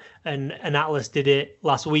 1-0 win, and Atlas did it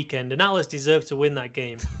last weekend, and Atlas deserved to win that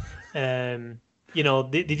game.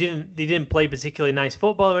 They didn't play particularly nice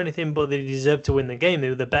football or anything, but they deserved to win the game. They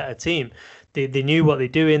were the better team. They knew what they're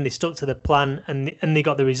doing. They stuck to the plan, and they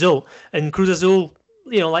got the result. And Cruz Azul,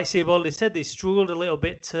 like Siboldi said, they struggled a little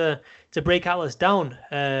bit to break Atlas down,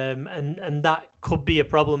 and that could be a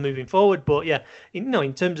problem moving forward. But yeah,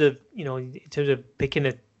 in terms of picking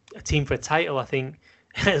a team for a title, I think,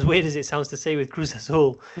 as weird as it sounds to say with Cruz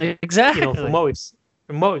Azul, exactly. From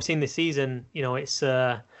what we've seen this season, it's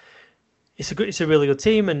a really good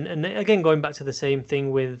team, and again, going back to the same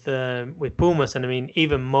thing with Pumas, and I mean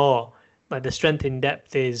even more, like the strength in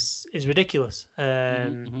depth is ridiculous.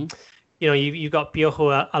 You've got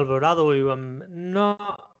Piojo Alvarado, who I'm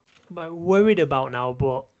not worried about now,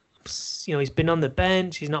 but he's been on the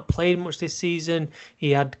bench. He's not played much this season.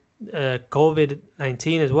 He had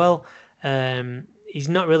COVID-19 as well. He's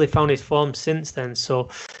not really found his form since then. So,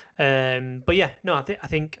 but yeah, no, I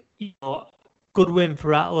think good win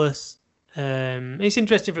for Atlas. It's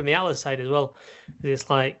interesting from the Atlas side as well. It's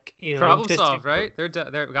like problem solved, right? They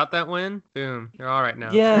got that win. Boom, they're all right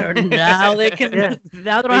now. Yeah, now they can. Yeah.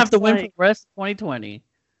 Now they don't have to win for the rest of 2020.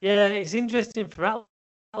 Yeah, it's interesting for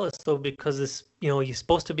Atlas though, because you're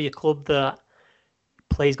supposed to be a club that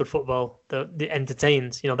plays good football, that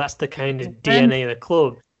entertains. That's the kind of DNA of the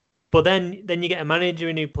club. But then you get a manager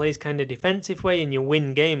who plays kind of defensive way, and you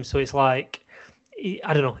win games. So it's like,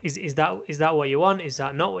 I don't know. Is that what you want? Is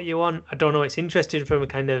that not what you want? I don't know. It's interesting from a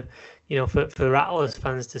kind of, for Atlas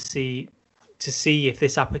fans to see if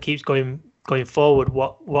this APA keeps going forward,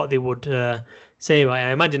 what they would say. Right?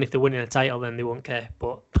 I imagine if they're winning a title, then they won't care.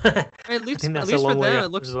 But at least for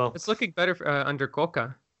them, it's looking better under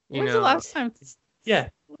Coca. When's the last time? Yeah,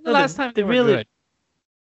 the last time they really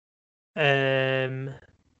good.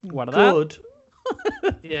 What good.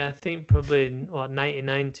 Yeah, I think probably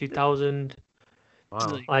 99, 2000.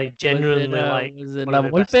 Wow. Like generally, was it La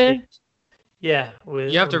Volpe? Yeah,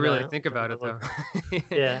 you have to really think about it though.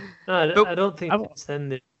 Yeah, no, I don't think it's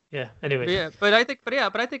then. Yeah. Anyway. But I think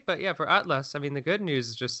for Atlas, I mean, the good news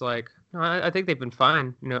is just like, I think they've been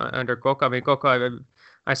fine. Under Coca. I mean, Coca,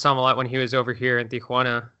 I saw him a lot when he was over here in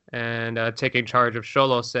Tijuana and taking charge of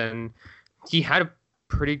Xolos, and he had a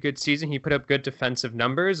pretty good season. He put up good defensive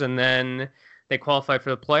numbers, and then they qualified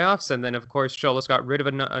for the playoffs, and then of course Xolos got rid of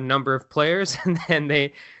a number of players, and then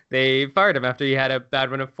they fired him after he had a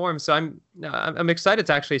bad run of form. So I'm excited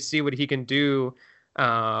to actually see what he can do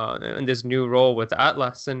in this new role with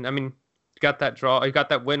Atlas. And I mean, he got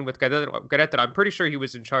that win with Querétaro. I'm pretty sure he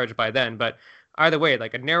was in charge by then, but either way,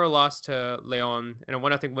 like a narrow loss to León and a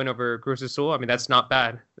 1-0 win over Cruz Azul, I mean, that's not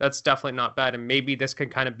bad. That's definitely not bad, and maybe this can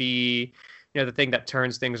kind of be the thing that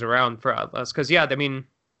turns things around for Atlas. Because I mean,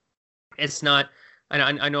 it's not.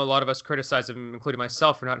 I know a lot of us criticize them, including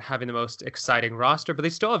myself, for not having the most exciting roster, but they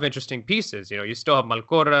still have interesting pieces. You still have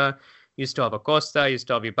Malcorra, you still have Acosta, you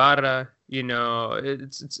still have Ibarra.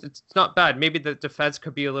 It's not bad. Maybe the defense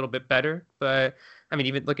could be a little bit better, but I mean,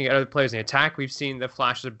 even looking at other players in the attack, we've seen the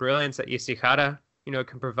flashes of brilliance that Ishihara,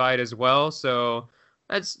 can provide as well. So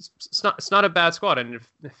it's not a bad squad, and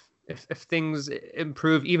if things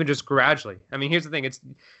improve even just gradually. I mean, here's the thing: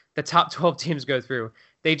 the top 12 teams go through.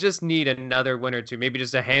 They just need another win or two, maybe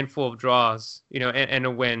just a handful of draws, and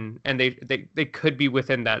a win, and they could be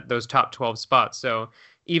within those top 12 spots. So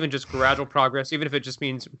even just gradual progress, even if it just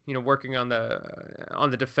means working on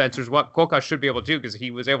the defense, which is what Coca should be able to do, because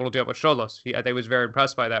he was able to do it with Xolos. I was very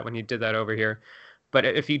impressed by that when he did that over here. But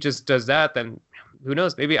if he just does that, then who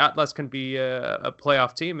knows? Maybe Atlas can be a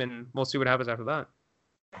playoff team, and we'll see what happens after that.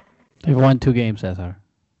 They've won 2 games, Cesar.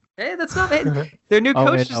 Hey, that's not bad. Their new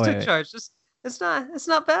coach just took charge. It's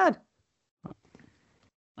not bad. All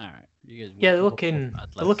right, you guys. Yeah, they're looking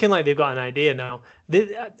like they've got an idea now.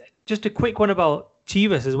 Just a quick one about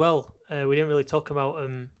Chivas as well. We didn't really talk about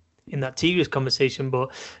in that Tigres conversation,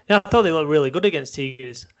 but I thought they looked really good against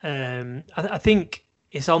Tigres. I think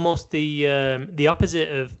it's almost the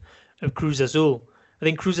opposite of Cruz Azul. I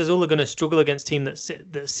think Cruz Azul are going to struggle against teams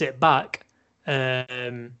that sit back.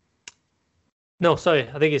 No, sorry,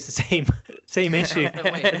 I think it's the same issue.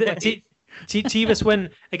 Chivas win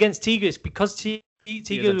against Tigres because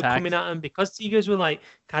Tigres were coming at them, because Tigres were like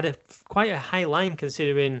kind of quite a high line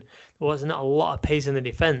considering there was not a lot of pace in the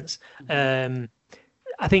defense. I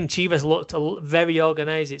think Chivas looked very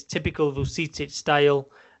organized. It's typical Vucetich style.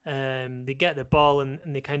 They get the ball and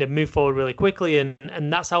they kind of move forward really quickly, and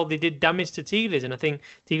that's how they did damage to Tigres. And I think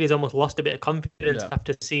Tigres almost lost a bit of confidence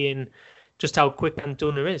after seeing just how quick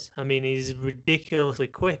Antuna is. I mean, he's ridiculously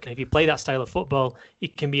quick. If you play that style of football, he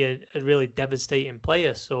can be a really devastating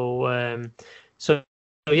player. So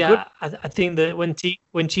yeah, I think that when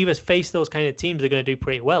Chivas face those kind of teams, they're going to do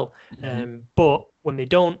pretty well. But when they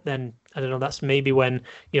don't, then I don't know. That's maybe when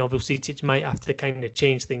Vucetich might have to kind of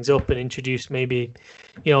change things up and introduce maybe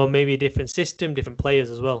a different system, different players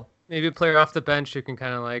as well. Maybe a player off the bench who can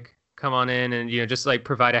kind of like come on in and just like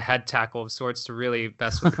provide a head tackle of sorts to really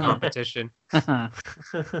mess with the competition.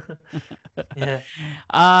 Yeah.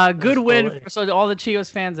 Good win. So all the Chivas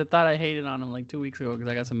fans that thought I hated on them like 2 weeks ago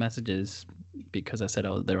because I got some messages because I said,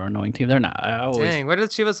 they were an annoying team. They're not. Dang, what are the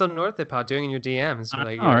Chivas up north pod doing in your DMs?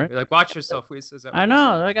 Right? Like, watch yourself. I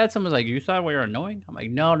know. I got someone was like, you thought we were annoying? I'm like,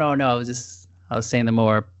 no. I was saying the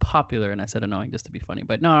more popular, and I said annoying just to be funny.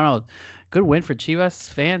 But no. Good win for Chivas.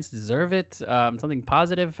 Fans deserve it. Something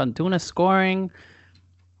positive. Antuna scoring.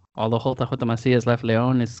 Although Jota Macías left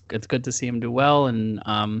León, it's good to see him do well.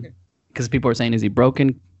 And because people are saying, is he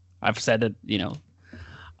broken? I've said it, no,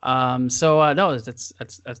 that's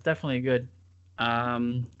definitely good.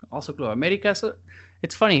 Also, Club America. So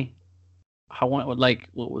it's funny how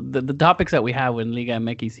the topics that we have in Liga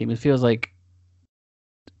MX team. It feels like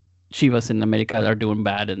Chivas and America are doing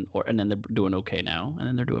bad, and then they're doing okay now, and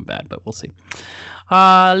then they're doing bad, but we'll see.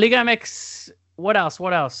 Liga MX. What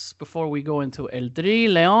else? Before we go into El Tri,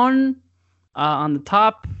 León on the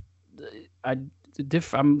top.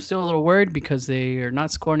 I'm still a little worried because they are not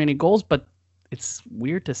scoring any goals, but it's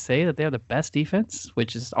weird to say that they have the best defense,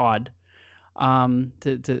 which is odd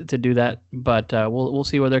to do that. But we'll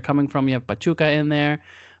see where they're coming from. You have Pachuca in there.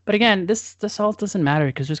 But again, this all doesn't matter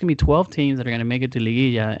because there's going to be 12 teams that are going to make it to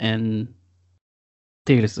Liguilla, and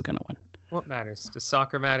Tigres is going to win. What matters? Does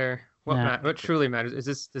soccer matter? What truly matters?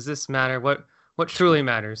 Does this matter? What truly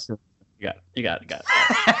matters? You got it.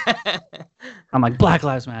 I'm like, Black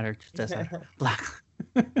Lives Matter. Black.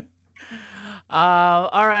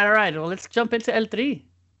 All right. Well, let's jump into El Tri.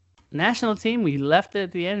 National team. We left it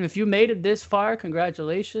at the end. If you made it this far,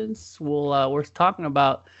 congratulations. We're talking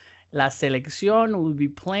about La Selección. We'll be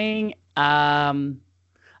playing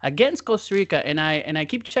against Costa Rica, and I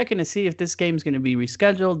keep checking to see if this game's going to be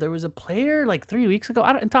rescheduled. There was a player like 3 weeks ago.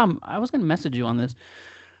 Tom, I was going to message you on this.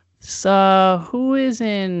 So who is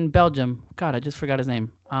in Belgium? God, I just forgot his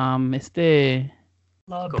name. Belgian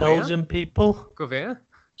people. Gouveia?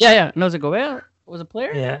 Yeah. No, is it Gouveia? Was a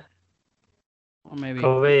player? Yeah. Or maybe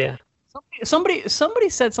Gouveia. Somebody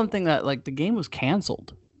said something that like the game was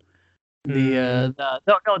canceled. The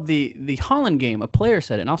Holland game. A player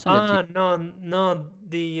said it, and I'll send it to you. No.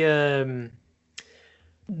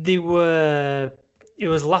 They were. It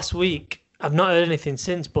was last week. I've not heard anything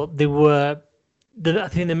since, but they were. I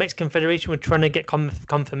think the Mexican Federation were trying to get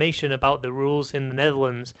confirmation about the rules in the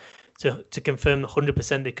Netherlands to confirm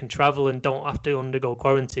 100% they can travel and don't have to undergo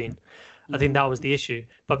quarantine. I think that was the issue,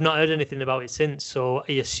 but I've not heard anything about it since. So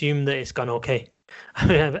I assume that it's gone okay.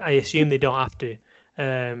 I assume they don't have to.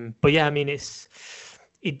 But yeah, I mean, it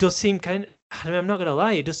does seem kind of. I'm not gonna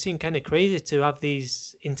lie, it does seem kind of crazy to have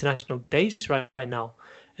these international dates right now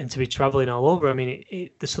and to be traveling all over. I mean,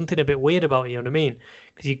 there's something a bit weird about it. You know what I mean?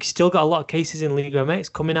 Because you still got a lot of cases in Liga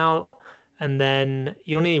MX coming out, and then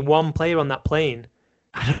you only need one player on that plane.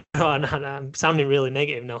 I don't know, I'm sounding really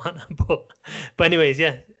negative now, but anyways,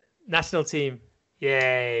 yeah, national team.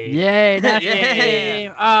 Yay! That's Yay.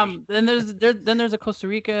 game. Then there's a Costa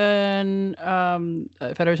Rican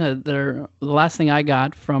federation. The last thing I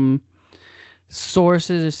got from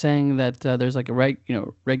sources is saying that there's like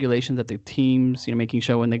regulations that the teams making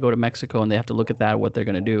sure when they go to Mexico and they have to look at that what they're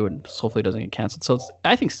going to do, and hopefully it doesn't get canceled. So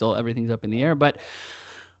I think still everything's up in the air, but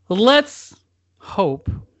let's hope.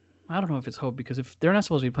 I don't know if it's hope, because if they're not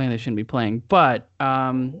supposed to be playing, they shouldn't be playing. But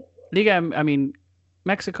Liga, I mean,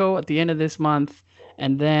 Mexico at the end of this month,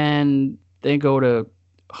 and then they go to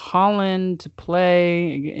Holland to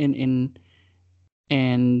play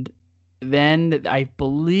and then I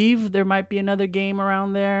believe there might be another game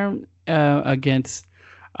around there against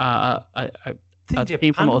I think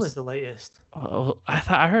Japan was the latest.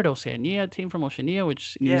 I heard Oceania, a team from Oceania,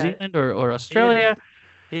 which New Zealand or Australia.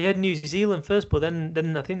 He had New Zealand first, but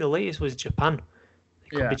then I think the latest was Japan.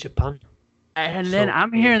 It could be Japan. And then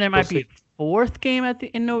I'm hearing there might be a fourth game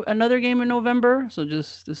another game in November. So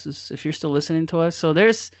this is if you're still listening to us. So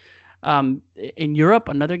there's in Europe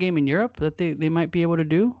another game in Europe that they might be able to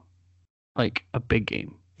do, like a big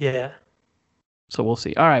game. Yeah. So we'll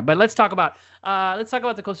see. All right, but let's talk about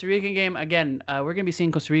the Costa Rican game again. We're gonna be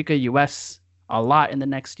seeing Costa Rica, U.S. a lot in the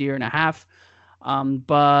next year and a half.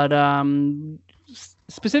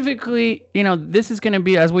 Specifically, this is going to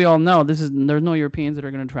be, as we all know, there's no Europeans that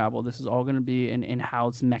are going to travel. This is all going to be an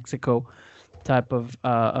in-house Mexico type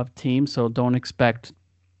of team. So don't expect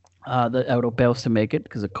the Europeos to make it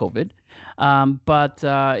because of COVID. But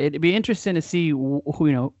it'd be interesting to see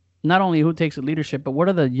who, not only who takes the leadership, but what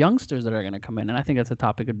are the youngsters that are going to come in. And I think that's a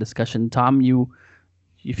topic of discussion. Tom,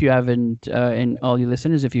 if you haven't, and all you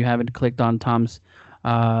listeners, if you haven't clicked on Tom's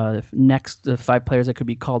next 5 players that could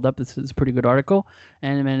be called up, this is a pretty good article.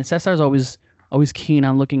 And Cesar is always keen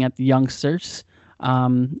on looking at the youngsters.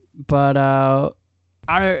 But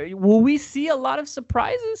will we see a lot of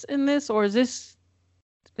surprises in this, or is this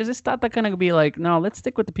not that going to be like, no, let's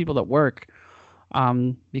stick with the people that work?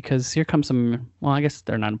 Because here comes some. Well, I guess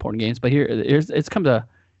they're not important games, but here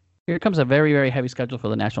comes a very, very heavy schedule for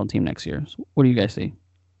the national team next year. So what do you guys see?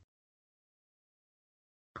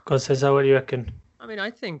 Go, Cesar, what do you reckon? I mean,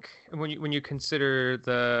 I think when you consider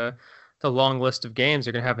the long list of games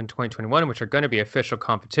you're going to have in 2021, which are going to be official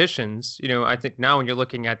competitions, I think now when you're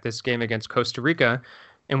looking at this game against Costa Rica,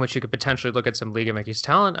 in which you could potentially look at some Liga MX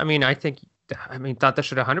talent, thought they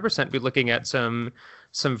should 100% be looking at some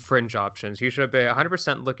fringe options. You should be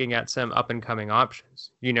 100% looking at some up and coming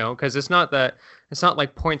options, because it's not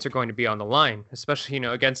like points are going to be on the line, especially,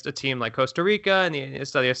 against a team like Costa Rica and the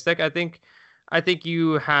Estadio Azteca. I think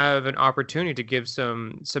you have an opportunity to give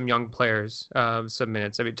some young players some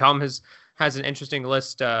minutes. I mean, Tom has an interesting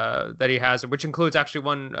list that he has, which includes actually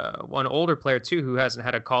one older player too who hasn't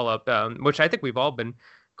had a call up, which I think we've all been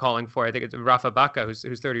calling for. I think it's Rafa Baca, who's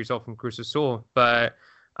 30 years old from Cruz Azul. But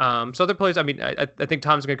so other players. I mean, I think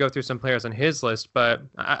Tom's going to go through some players on his list, but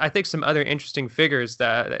I think some other interesting figures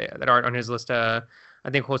that aren't on his list. I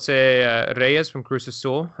think Jose Reyes from Cruz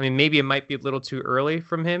Azul. I mean, maybe it might be a little too early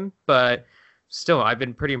from him, but still, I've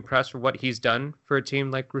been pretty impressed with what he's done for a team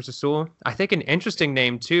like Cruz Azul. I think an interesting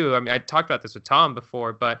name, too. I mean, I talked about this with Tom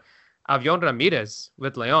before, but Avion Ramirez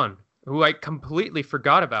with León, who I completely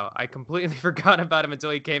forgot about. I completely forgot about him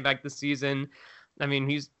until he came back this season. I mean,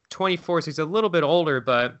 he's 24, so he's a little bit older,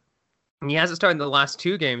 but he hasn't started in the last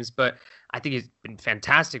 2 games, but I think he's been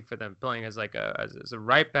fantastic for them, playing as a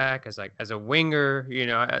right back, as a winger.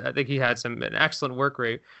 I think he had an excellent work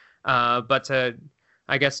rate. But to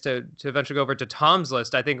eventually go over to Tom's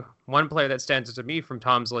list, I think one player that stands out to me from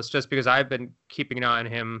Tom's list, just because I've been keeping an eye on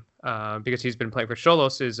him, because he's been playing for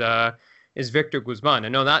Xolos, is Victor Guzman.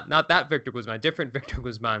 And no, not that Victor Guzman, different Victor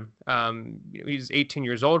Guzman. He's 18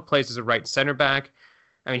 years old, plays as a right center back.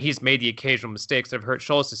 I mean, he's made the occasional mistakes that have hurt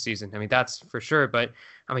Xolos this season. I mean, that's for sure. But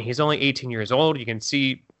I mean, he's only 18 years old. You can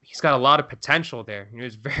see he's got a lot of potential there.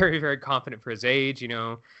 He's very, very confident for his age.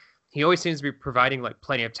 He always seems to be providing like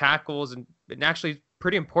plenty of tackles and actually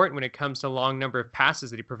pretty important when it comes to long number of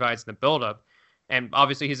passes that he provides in the build-up. And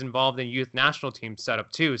obviously he's involved in youth national team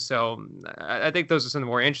setup too. So I think those are some of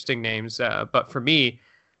the more interesting names. But for me,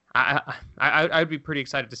 I'd be pretty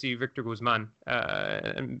excited to see Victor Guzman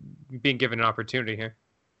being given an opportunity here.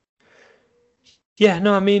 Yeah,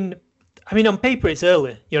 no, I mean, on paper it's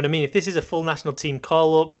early. You know what I mean? If this is a full national team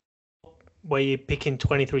call-up where you're picking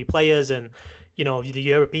 23 players and, the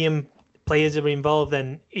European players are involved,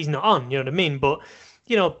 then he's not on. You know what I mean? But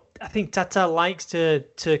I think Tata likes to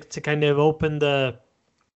kind of open the,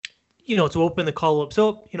 to open the call-ups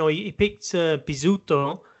up. He picked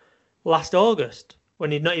Pizzuto last August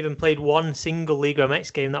when he'd not even played one single Liga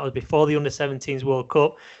MX game. That was before the Under-17s World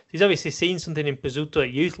Cup. So he's obviously seen something in Pizzuto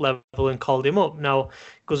at youth level and called him up. Now,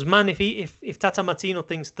 Guzman, if Tata Martino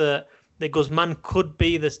thinks that Guzman could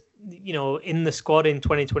be in the squad in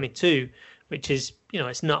 2022, which is,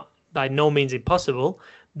 it's not by no means impossible,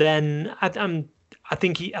 then I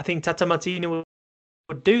think Tata Martino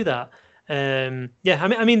would do that. I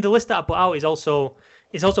mean the list that I put out is also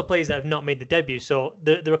players that have not made the debut. So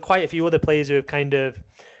there are quite a few other players who have kind of,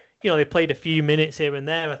 they played a few minutes here and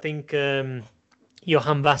there. I think Johan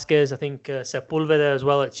Vazquez, I think Sepulveda as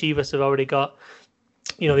well at Chivas have already got,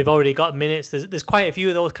 they've already got minutes. There's quite a few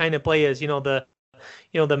of those kind of players. The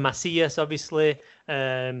Macias, obviously,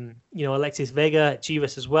 Alexis Vega at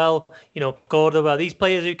Chivas as well. Cordoba. These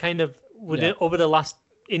players who kind of over the last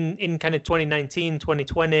in kind of 2019,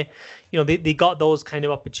 2020, they got those kind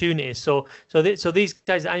of opportunities. So these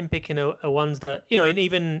guys that I'm picking are ones that, and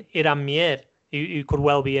even Iran Mier, who could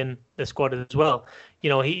well be in the squad as well.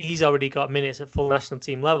 He's already got minutes at full national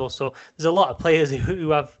team level. So there's a lot of players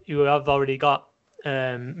who have already got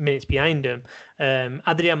minutes behind him.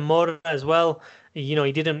 Adrian Mora as well. He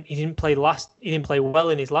didn't play well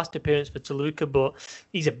in his last appearance for Toluca, but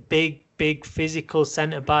he's a big physical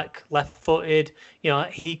centre back, left-footed.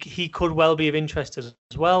 He could well be of interest as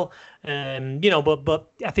well. But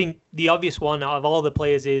I think the obvious one out of all the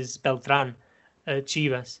players is Beltran at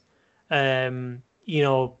Chivas.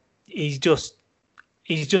 He's just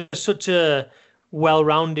such a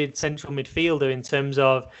well-rounded central midfielder in terms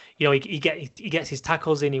of, he gets his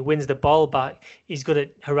tackles in, he wins the ball back, he's good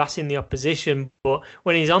at harassing the opposition, but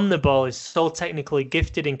when he's on the ball, he's so technically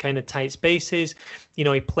gifted in kind of tight spaces.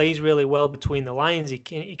 He plays really well between the lines. He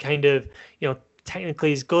kind of,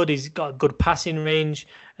 technically is good. He's got a good passing range,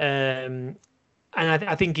 and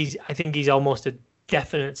I think he's almost a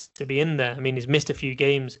definite to be in there. I mean, he's missed a few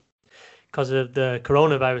games because of the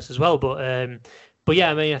coronavirus as well, but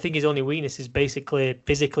yeah, I mean, I think his only weakness is basically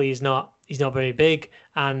physically he's not very big,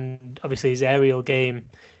 and obviously his aerial game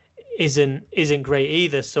isn't great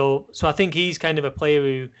either. So I think he's kind of a player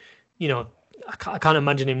who, I can't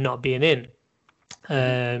imagine him not being in.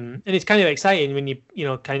 And it's kind of exciting when you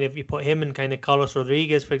put him and kind of Carlos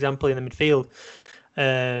Rodriguez, for example, in the midfield.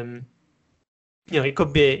 It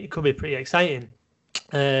could be pretty exciting.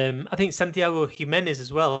 I think Santiago Jimenez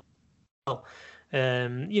as well.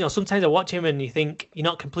 Sometimes I watch him and you think you're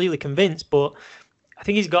not completely convinced, but I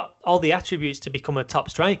think he's got all the attributes to become a top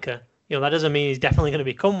striker. That doesn't mean he's definitely going to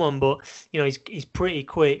become one, but he's pretty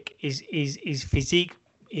quick. His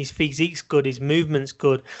physique's good. His movement's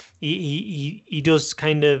good. He does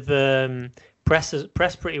kind of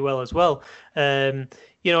press pretty well as well. And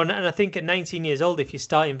I think at 19 years old, if you're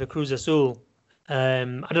starting for Cruz Azul, I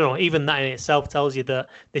don't know. Even that in itself tells you that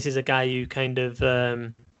this is a guy who kind of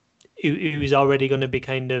who's already going to be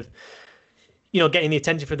kind of, getting the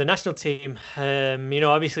attention for the national team.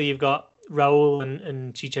 Obviously you've got Raul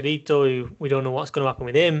and Chicharito, who we don't know what's going to happen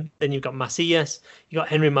with him. Then you've got Macias. You've got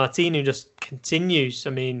Henry Martin, who just continues. I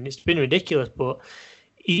mean, it's been ridiculous, but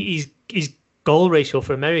his goal ratio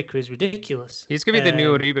for America is ridiculous. He's going to be the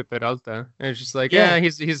new Oribe Peralta. And it's just like,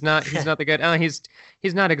 he's not the guy.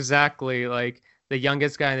 He's not exactly like the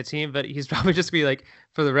youngest guy on the team, but he's probably just be like,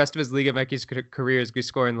 for the rest of his Liga MX career, is be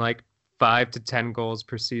scoring like 5 to 10 goals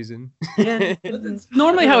per season. Yeah, it's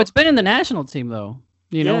normally how it's been in the national team, though.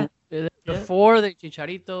 Before the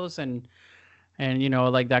Chicharitos and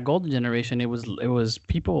like that golden generation, it was the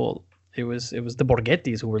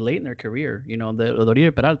Borghettis who were late in their career. The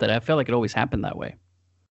Oribe Peralta. I felt like it always happened that way.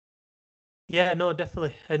 Yeah, no,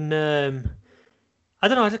 definitely, and I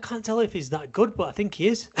don't know. I can't tell if he's that good, but I think he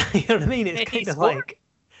is. You know what I mean? It's kind of like.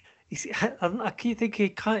 I think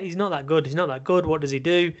he's not that good. He's not that good. What does he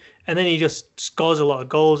do? And then he just scores a lot of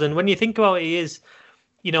goals. And when you think about it, he's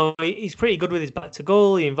pretty good with his back to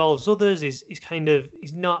goal. He involves others. He's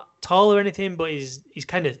not tall or anything, but he's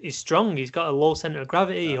strong. He's got a low center of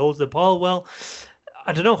gravity. He holds the ball well.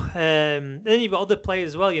 I don't know. Then you've got other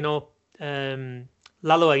players as well.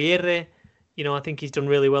 Lalo Aguirre. I think he's done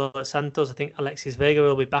really well at Santos. I think Alexis Vega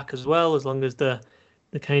will be back as well, as long as the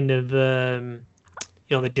kind of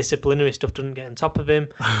the disciplinary stuff doesn't get on top of him.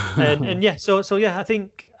 and yeah, so I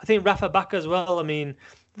think Rafa Baca as well. I mean,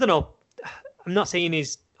 I don't know. I'm not saying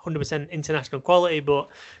he's 100% international quality, but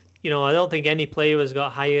I don't think any player has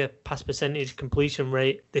got higher pass percentage completion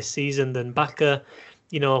rate this season than Baca.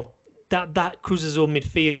 That Cruz Azul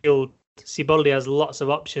midfield, Siboldi has lots of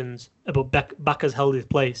options, but Baca's held his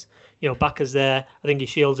place. Baca's there. I think he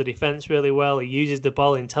shields the defense really well. He uses the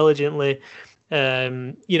ball intelligently.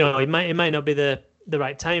 It might not be the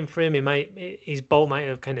right time for him. His boat might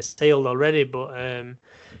have kind of sailed already, but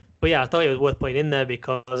yeah, I thought it was worth putting in there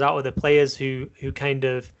because out of the players who kind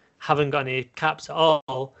of haven't got any caps at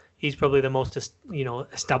all, he's probably the most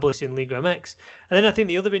established in Liga MX. And then I think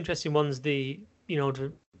the other interesting one's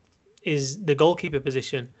is the goalkeeper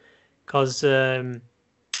position because again,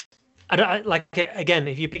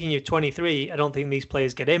 if you're picking your 23, I don't think these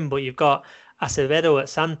players get in, but you've got Acevedo at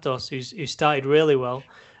Santos who started really well,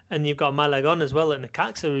 and you've got Malagon as well at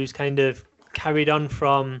Necaxa who's kind of carried on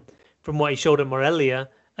from what he showed at Morelia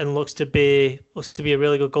and looks to be a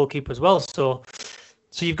really good goalkeeper as well. So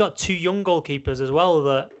you've got two young goalkeepers as well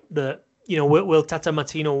that will Tata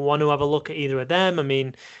Martino want to have a look at either of them? I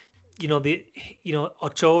mean,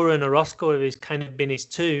 Ochoa and Orozco has kind of been his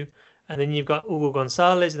two, and then you've got Hugo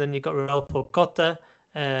Gonzalez, and then you've got Raul Cota,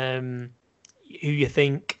 who you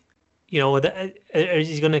think, is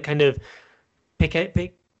he going to kind of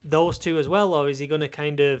pick those two as well, or is he going to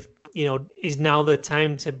kind of, is now the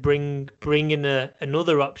time to bring in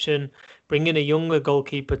another option, bring in a younger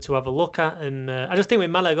goalkeeper to have a look at? And I just think with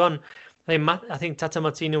Malagon, I think Tata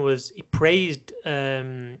Martino he praised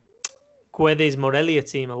Guedes Morelia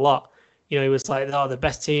team a lot. He was like, they're the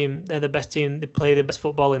best team, they play the best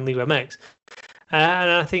football in Liga MX. And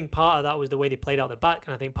I think part of that was the way they played out the back,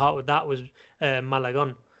 and I think part of that was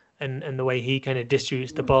Malagon and the way he kind of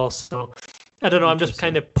distributes the ball. So I don't know, I'm just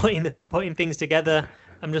kind of putting things together.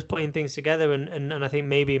 And I think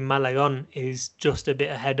maybe Malagon is just a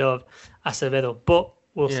bit ahead of Acevedo, but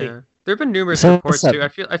we'll see. There have been numerous reports too.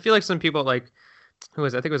 I feel like some people I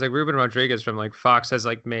think it was like Ruben Rodriguez from like Fox has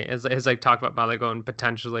talked about Malagon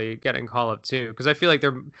potentially getting call up too, because I feel like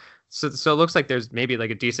so it looks like there's maybe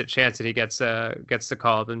like a decent chance that he gets the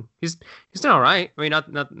call up, and he's done all right. I mean, not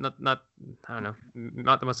I don't know,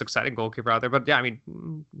 not the most exciting goalkeeper out there, but yeah, I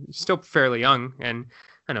mean, he's still fairly young, and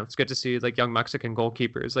I know it's good to see like young Mexican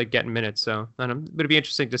goalkeepers like getting minutes. So I don't know, it'd be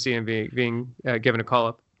interesting to see him being given a call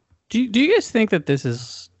up. Do you guys think that this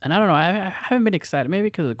is, and I don't know, I haven't been excited, maybe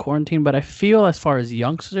because of the quarantine, but I feel as far as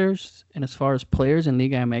youngsters and as far as players in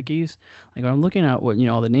Liga MX, like when I'm looking at what,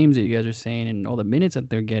 all the names that you guys are saying and all the minutes that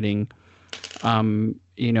they're getting,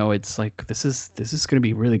 it's like, this is going to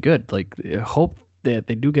be really good. Like, I hope that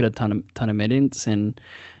they do get a ton of minutes, and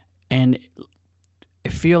I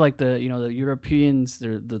feel like the Europeans,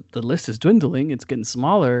 the list is dwindling, it's getting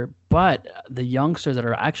smaller, but the youngsters that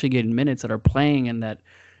are actually getting minutes, that are playing, and that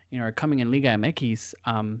are coming in Liga MX,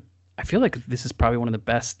 I feel like this is probably one of the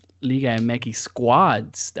best Liga MX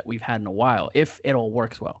squads that we've had in a while, if it all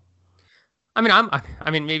works well. I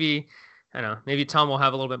mean, maybe, I don't know, maybe Tom will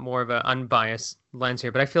have a little bit more of an unbiased lens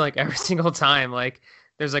here, but I feel like every single time, like,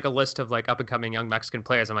 there's like a list of like up and coming young Mexican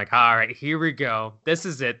players, I'm like, all right, here we go. This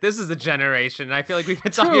is it. This is the generation. And I feel like we've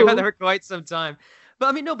been talking about that for quite some time. But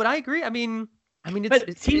I mean, no, but I agree. I mean,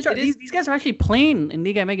 these guys are actually playing in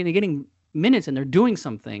Liga MX and they're getting minutes and they're doing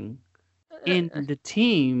something in the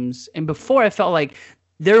teams. And before, I felt like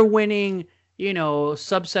they're winning,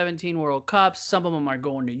 sub-17 World Cups. Some of them are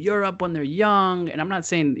going to Europe when they're young. And I'm not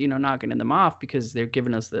saying, knocking them off, because they're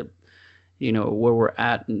giving us the, where we're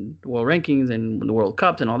at in world rankings and the World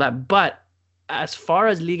Cups and all that. But as far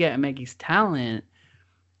as Liga MX talent,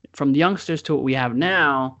 from the youngsters to what we have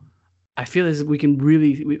now, I feel as if we can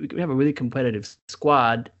really we have a really competitive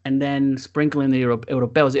squad, and then sprinkling the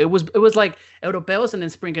Europeos. It was like Europeos and then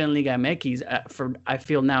sprinkling Liga MX. I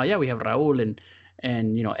feel now, we have Raúl and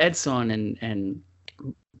Edson and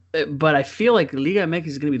but I feel like Liga MX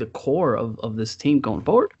is going to be the core of this team going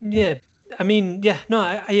forward. Yeah, I mean,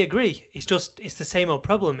 I agree. It's the same old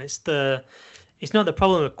problem. It's not the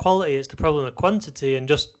problem of quality, it's the problem of quantity, and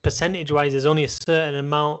just percentage wise, there's only a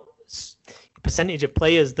certain percentage of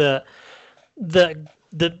players that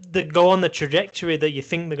go on the trajectory that you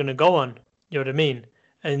think they're going to go on. You know what I mean?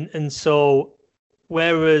 And so,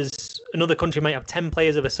 whereas another country might have 10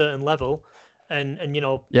 players of a certain level, and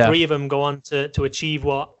 3 of them go on to achieve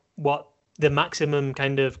what the maximum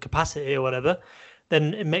kind of capacity or whatever,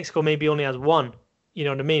 then Mexico maybe only has 1. You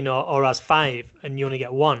know what I mean? Or has 5, and you only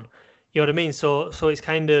get 1. You know what I mean? So it's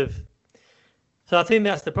kind of. So I think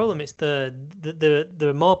that's the problem. It's there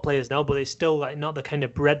are more players now, but it's still like not the kind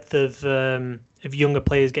of breadth of younger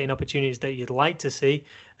players getting opportunities that you'd like to see.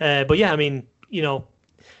 But yeah, I mean, you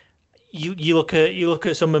look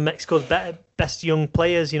at some of Mexico's best young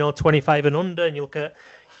players, 25 and under, and you look at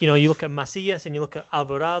Macias, and you look at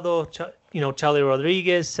Alvarado, Charlie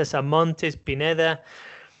Rodriguez, Cesar Montes, Pineda,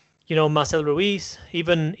 Marcel Ruiz,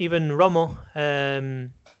 even Romo,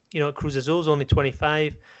 Cruz Azul's only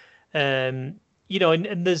 25. And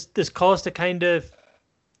there's cause to kind of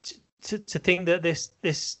to think that this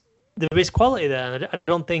there is quality there.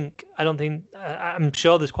 I'm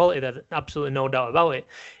sure there's quality there, absolutely no doubt about it.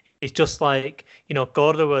 It's just like,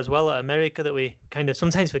 Cordova as well at America that we kind of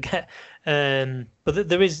sometimes forget. But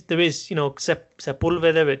there is,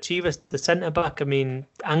 Sepulveda at Chivas, the centre back. I mean,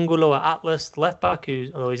 Angulo at Atlas, the left back,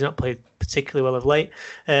 although he's not played particularly well of late.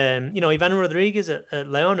 Ivan Rodriguez at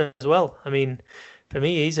Leon as well. I mean, for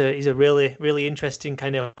me, he's a really, really interesting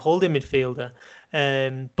kind of holding midfielder.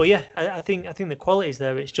 But yeah, I think the quality's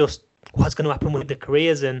there. It's just what's going to happen with the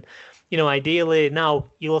careers, and ideally now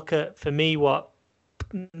you look at, for me, what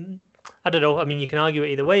I don't know. I mean, you can argue it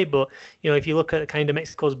either way, but if you look at kind of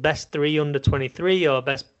Mexico's best 3 under 23 or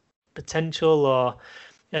best potential or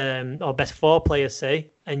best 4 players, say,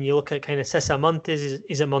 and you look at kind of Cesar Montes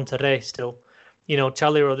is at Monterrey still.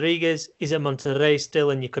 Charlie Rodriguez is at Monterrey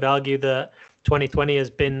still, and you could argue that 2020 has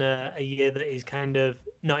been a year that is kind of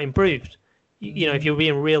not improved. If you're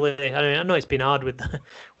being really, I know it's been hard with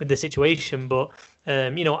the situation, but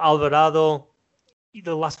Alvarado,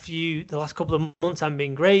 the last couple of months haven't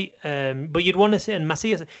been great. But you'd want to see, and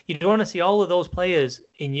Macias, you'd want to see all of those players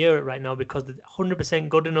in Europe right now because they're 100%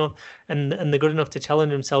 good enough, and they're good enough to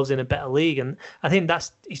challenge themselves in a better league. And I think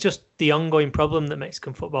it's just the ongoing problem that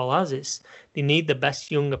Mexican football has. They need the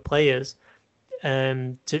best younger players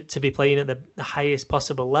to be playing at the highest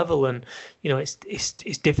possible level, and it's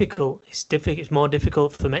difficult. It's more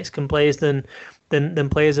difficult for Mexican players than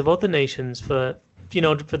players of other nations for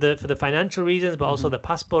the financial reasons, but also the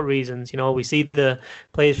passport reasons. We see the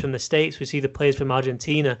players from the States, we see the players from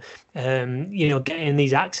Argentina, getting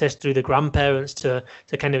these access through the grandparents to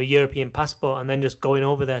kind of a European passport, and then just going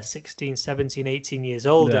over there 16, 17, 18 years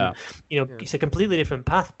old. Yeah. And it's a completely different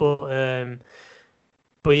path,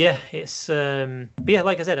 but yeah, it's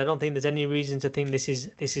like I said, I don't think there's any reason to think this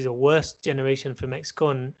is a worse generation for Mexico,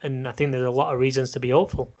 and I think there's a lot of reasons to be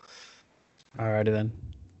hopeful. Alrighty then.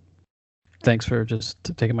 Thanks for just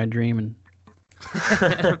taking my dream and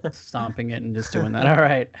stomping it and just doing that. All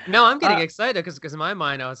right. No, I'm getting excited because in my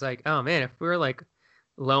mind I was like, oh man, if we were like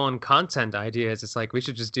low on content ideas, it's like we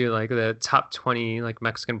should just do like the top 20 like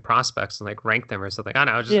Mexican prospects and like rank them or something. I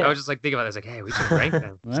don't know. I was just like thinking about this, like, hey, we should rank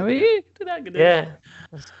them. Yeah,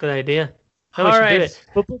 that's a good idea. All right,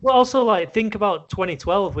 but also like think about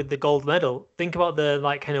 2012 with the gold medal. Think about the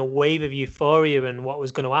like kind of wave of euphoria and what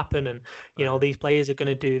was going to happen, and these players are going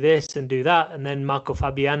to do this and do that, and then Marco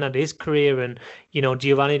Fabian had his career, and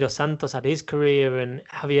Giovanni Dos Santos had his career, and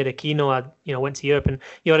Javier Aquino had went to Europe, and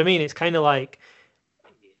you know what I mean. It's kind of like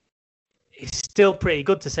it's still pretty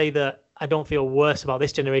good to say that I don't feel worse about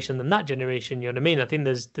this generation than that generation. You know what I mean? I think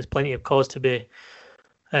there's plenty of cause to be.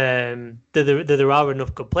 There are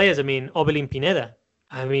enough good players. I mean, Orbelin Pineda.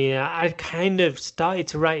 I mean, I kind of started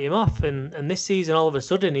to write him off, and this season, all of a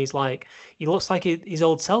sudden, he looks like his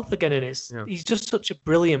old self again, and he's just such a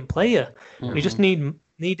brilliant player. Mm-hmm. We just need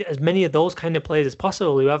as many of those kind of players as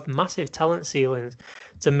possible who have massive talent ceilings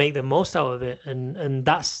to make the most out of it, and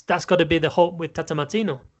that's got to be the hope with Tata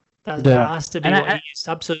Martino. That has to be what he's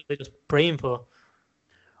absolutely just praying for.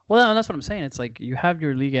 Well, that's what I'm saying. It's like you have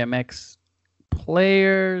your Liga MX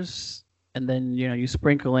players, and then you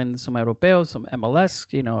sprinkle in some Europeos, some MLS.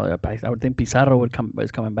 I would think Pizarro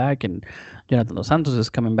is coming back, and Jonathan Dos Santos is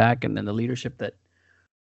coming back, and then the leadership that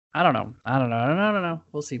I don't know.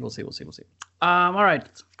 We'll see. All right,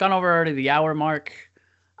 it's gone over already the hour mark.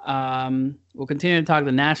 We'll continue to talk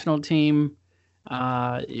the national team.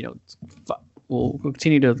 We'll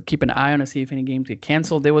continue to keep an eye on to see if any games get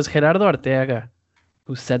canceled. There was Gerardo Arteaga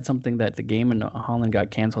who said something that the game in Holland got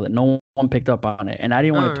canceled that no one picked up on it, and I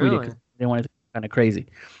didn't want to tweet it because I didn't want it to be kind of crazy.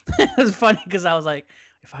 It was funny because I was like,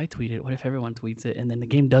 if I tweet it, what if everyone tweets it and then the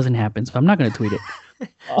game doesn't happen? So I'm not going to tweet it.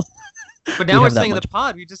 But now we're saying the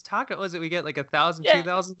pod. We just talked. Was it we get like 1,000,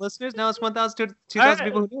 2,000 listeners? Now it's 1,000, 2,000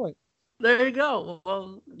 people who do it. There you go.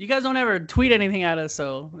 Well, you guys don't ever tweet anything at us,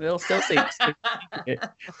 so they'll still stay secret.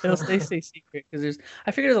 They'll stay secret because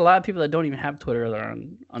I figure there's a lot of people that don't even have Twitter that are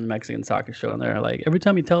on Mexican Soccer Show, and they're like, every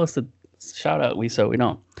time you tell us to shout out, we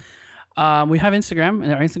don't. We have Instagram,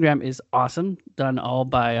 and our Instagram is awesome, done all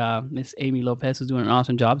by Miss Amy Lopez, who's doing an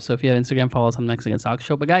awesome job. So if you have Instagram, follow us on Mexican Soccer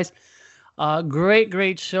Show. But guys,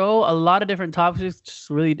 great show. A lot of different topics, just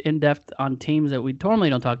really in depth on teams that we normally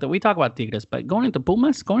don't talk. That we talk about Tigres, but going into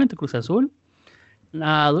Pumas, going into Cruz Azul,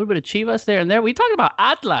 a little bit of Chivas there and there. We talked about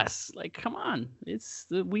Atlas. Like, come on,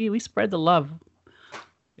 we spread the love.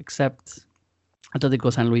 Except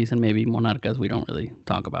Atlético San Luis and maybe Monarcas, we don't really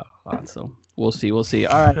talk about a lot. So we'll see.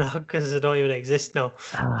 All right, because they don't even exist now.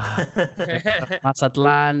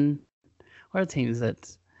 Mazatlan. What are teams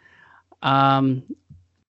that?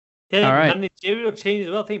 Yeah, all right. Managerial change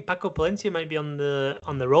as well. I think Paco Palencia might be on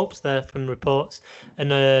the ropes there from reports, and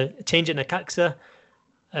change at Necaxa.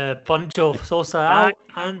 Poncho Sosa out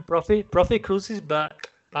and Profe Cruz is back.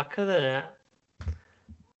 Back of the net.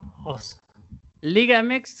 Liga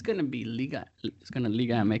MX is gonna be Liga. It's gonna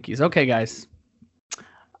Liga MX. Okay, guys.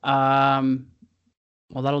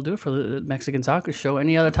 Well, that'll do it for the Mexican Soccer Show.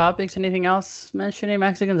 Any other topics? Anything else mentioning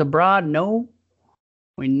Mexicans abroad? No.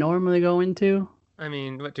 We normally go into. I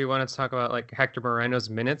mean, what do you want to talk about? Like Hector Moreno's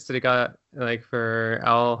minutes that he got like for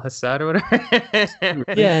Al Hassad or whatever?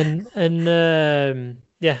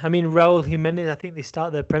 Yeah, I mean Raul Jimenez. I think they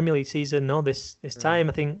start the Premier League season this time.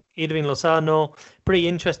 I think Edwin Lozano. Pretty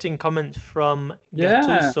interesting comments from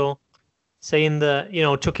Gattuso, saying that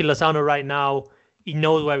Chucky Lozano right now he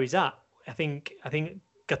knows where he's at. I think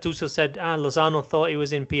Gattuso said Lozano thought he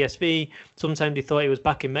was in PSV. Sometimes he thought he was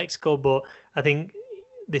back in Mexico, but I think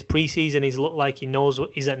this preseason he's looked like he knows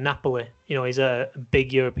he's at Napoli. He's a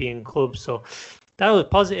big European club, so that was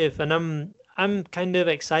positive, and I'm kind of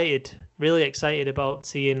excited, really excited about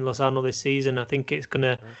seeing Lozano this season. I think it's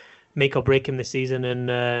gonna make or break him this season, and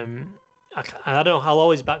I don't know. I'll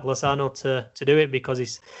always back Lozano to do it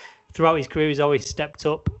because throughout his career he's always stepped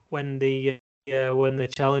up when the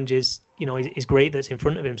challenge is is great that's in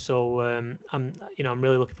front of him. So I'm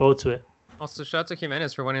really looking forward to it. Also, shout out to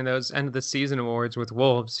Jimenez for winning those end of the season awards with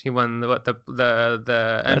Wolves. He won the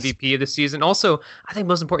MVP of the season. Also, I think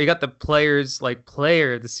most important, he got the player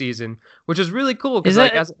of the season, which is really cool. Because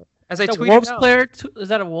as I tweeted Wolves out, player, is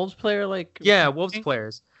that a Wolves player? Wolves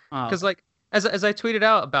players. Because as I tweeted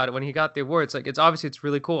out about it when he got the awards, it's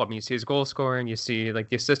really cool. I mean, you see his goal scoring, you see the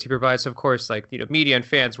assist he provides. So of course, media and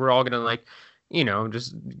fans, we're all gonna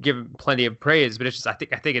just give him plenty of praise. But it's just I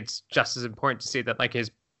think it's just as important to see that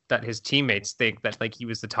his teammates think that he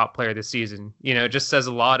was the top player this season. It just says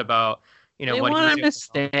a lot about they what want him to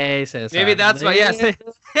stay. Cesar. Maybe that's why.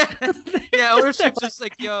 Yeah, ownership's just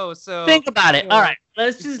so think about it. All right,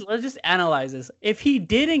 let's just analyze this. If he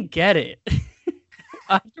didn't get it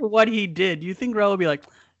after what he did, you think Raul would be like,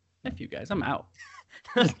 "F you guys, I'm out."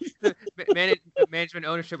 The management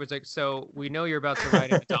ownership was like, so we know you're about to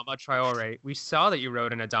write an Adama Traore. We saw that you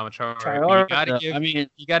wrote an Adama Traore.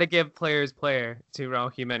 You gotta give players player to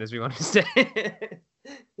Raul Jimenez. We want to say.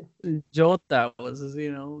 Jota was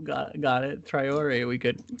got it. Traore, we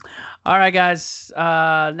could. All right, guys.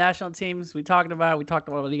 National teams we talked about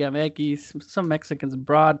Liga MX, some Mexicans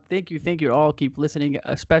abroad. Thank you all. Keep listening.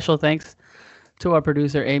 A special thanks to our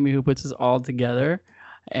producer Amy who puts us all together.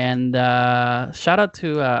 And shout out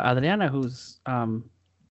to Adriana, who's I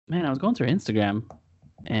was going through her Instagram,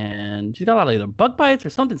 and she's got a lot of either bug bites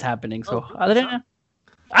or something's happening. So Adriana,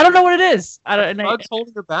 I don't know what it is. Bugs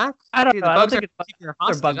holding her back. I don't know. I don't think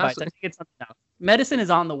it's bug bites. I think it's something else. Medicine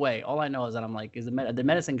is on the way. All I know is that I'm like, the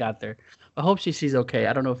medicine got there? I hope she's okay.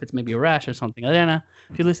 I don't know if it's maybe a rash or something. Adriana,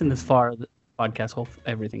 if you listen this far, the podcast, hope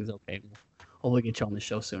everything's okay. We'll get you on the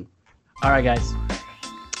show soon. All right, guys.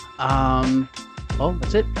 Well,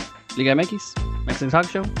 that's it. Liga MX, Mexican Talk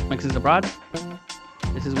Show, Mexicans Abroad.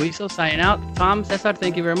 This is Wiso signing out. Tom, Cesar,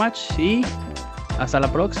 thank you very much. Y hasta la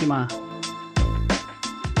próxima.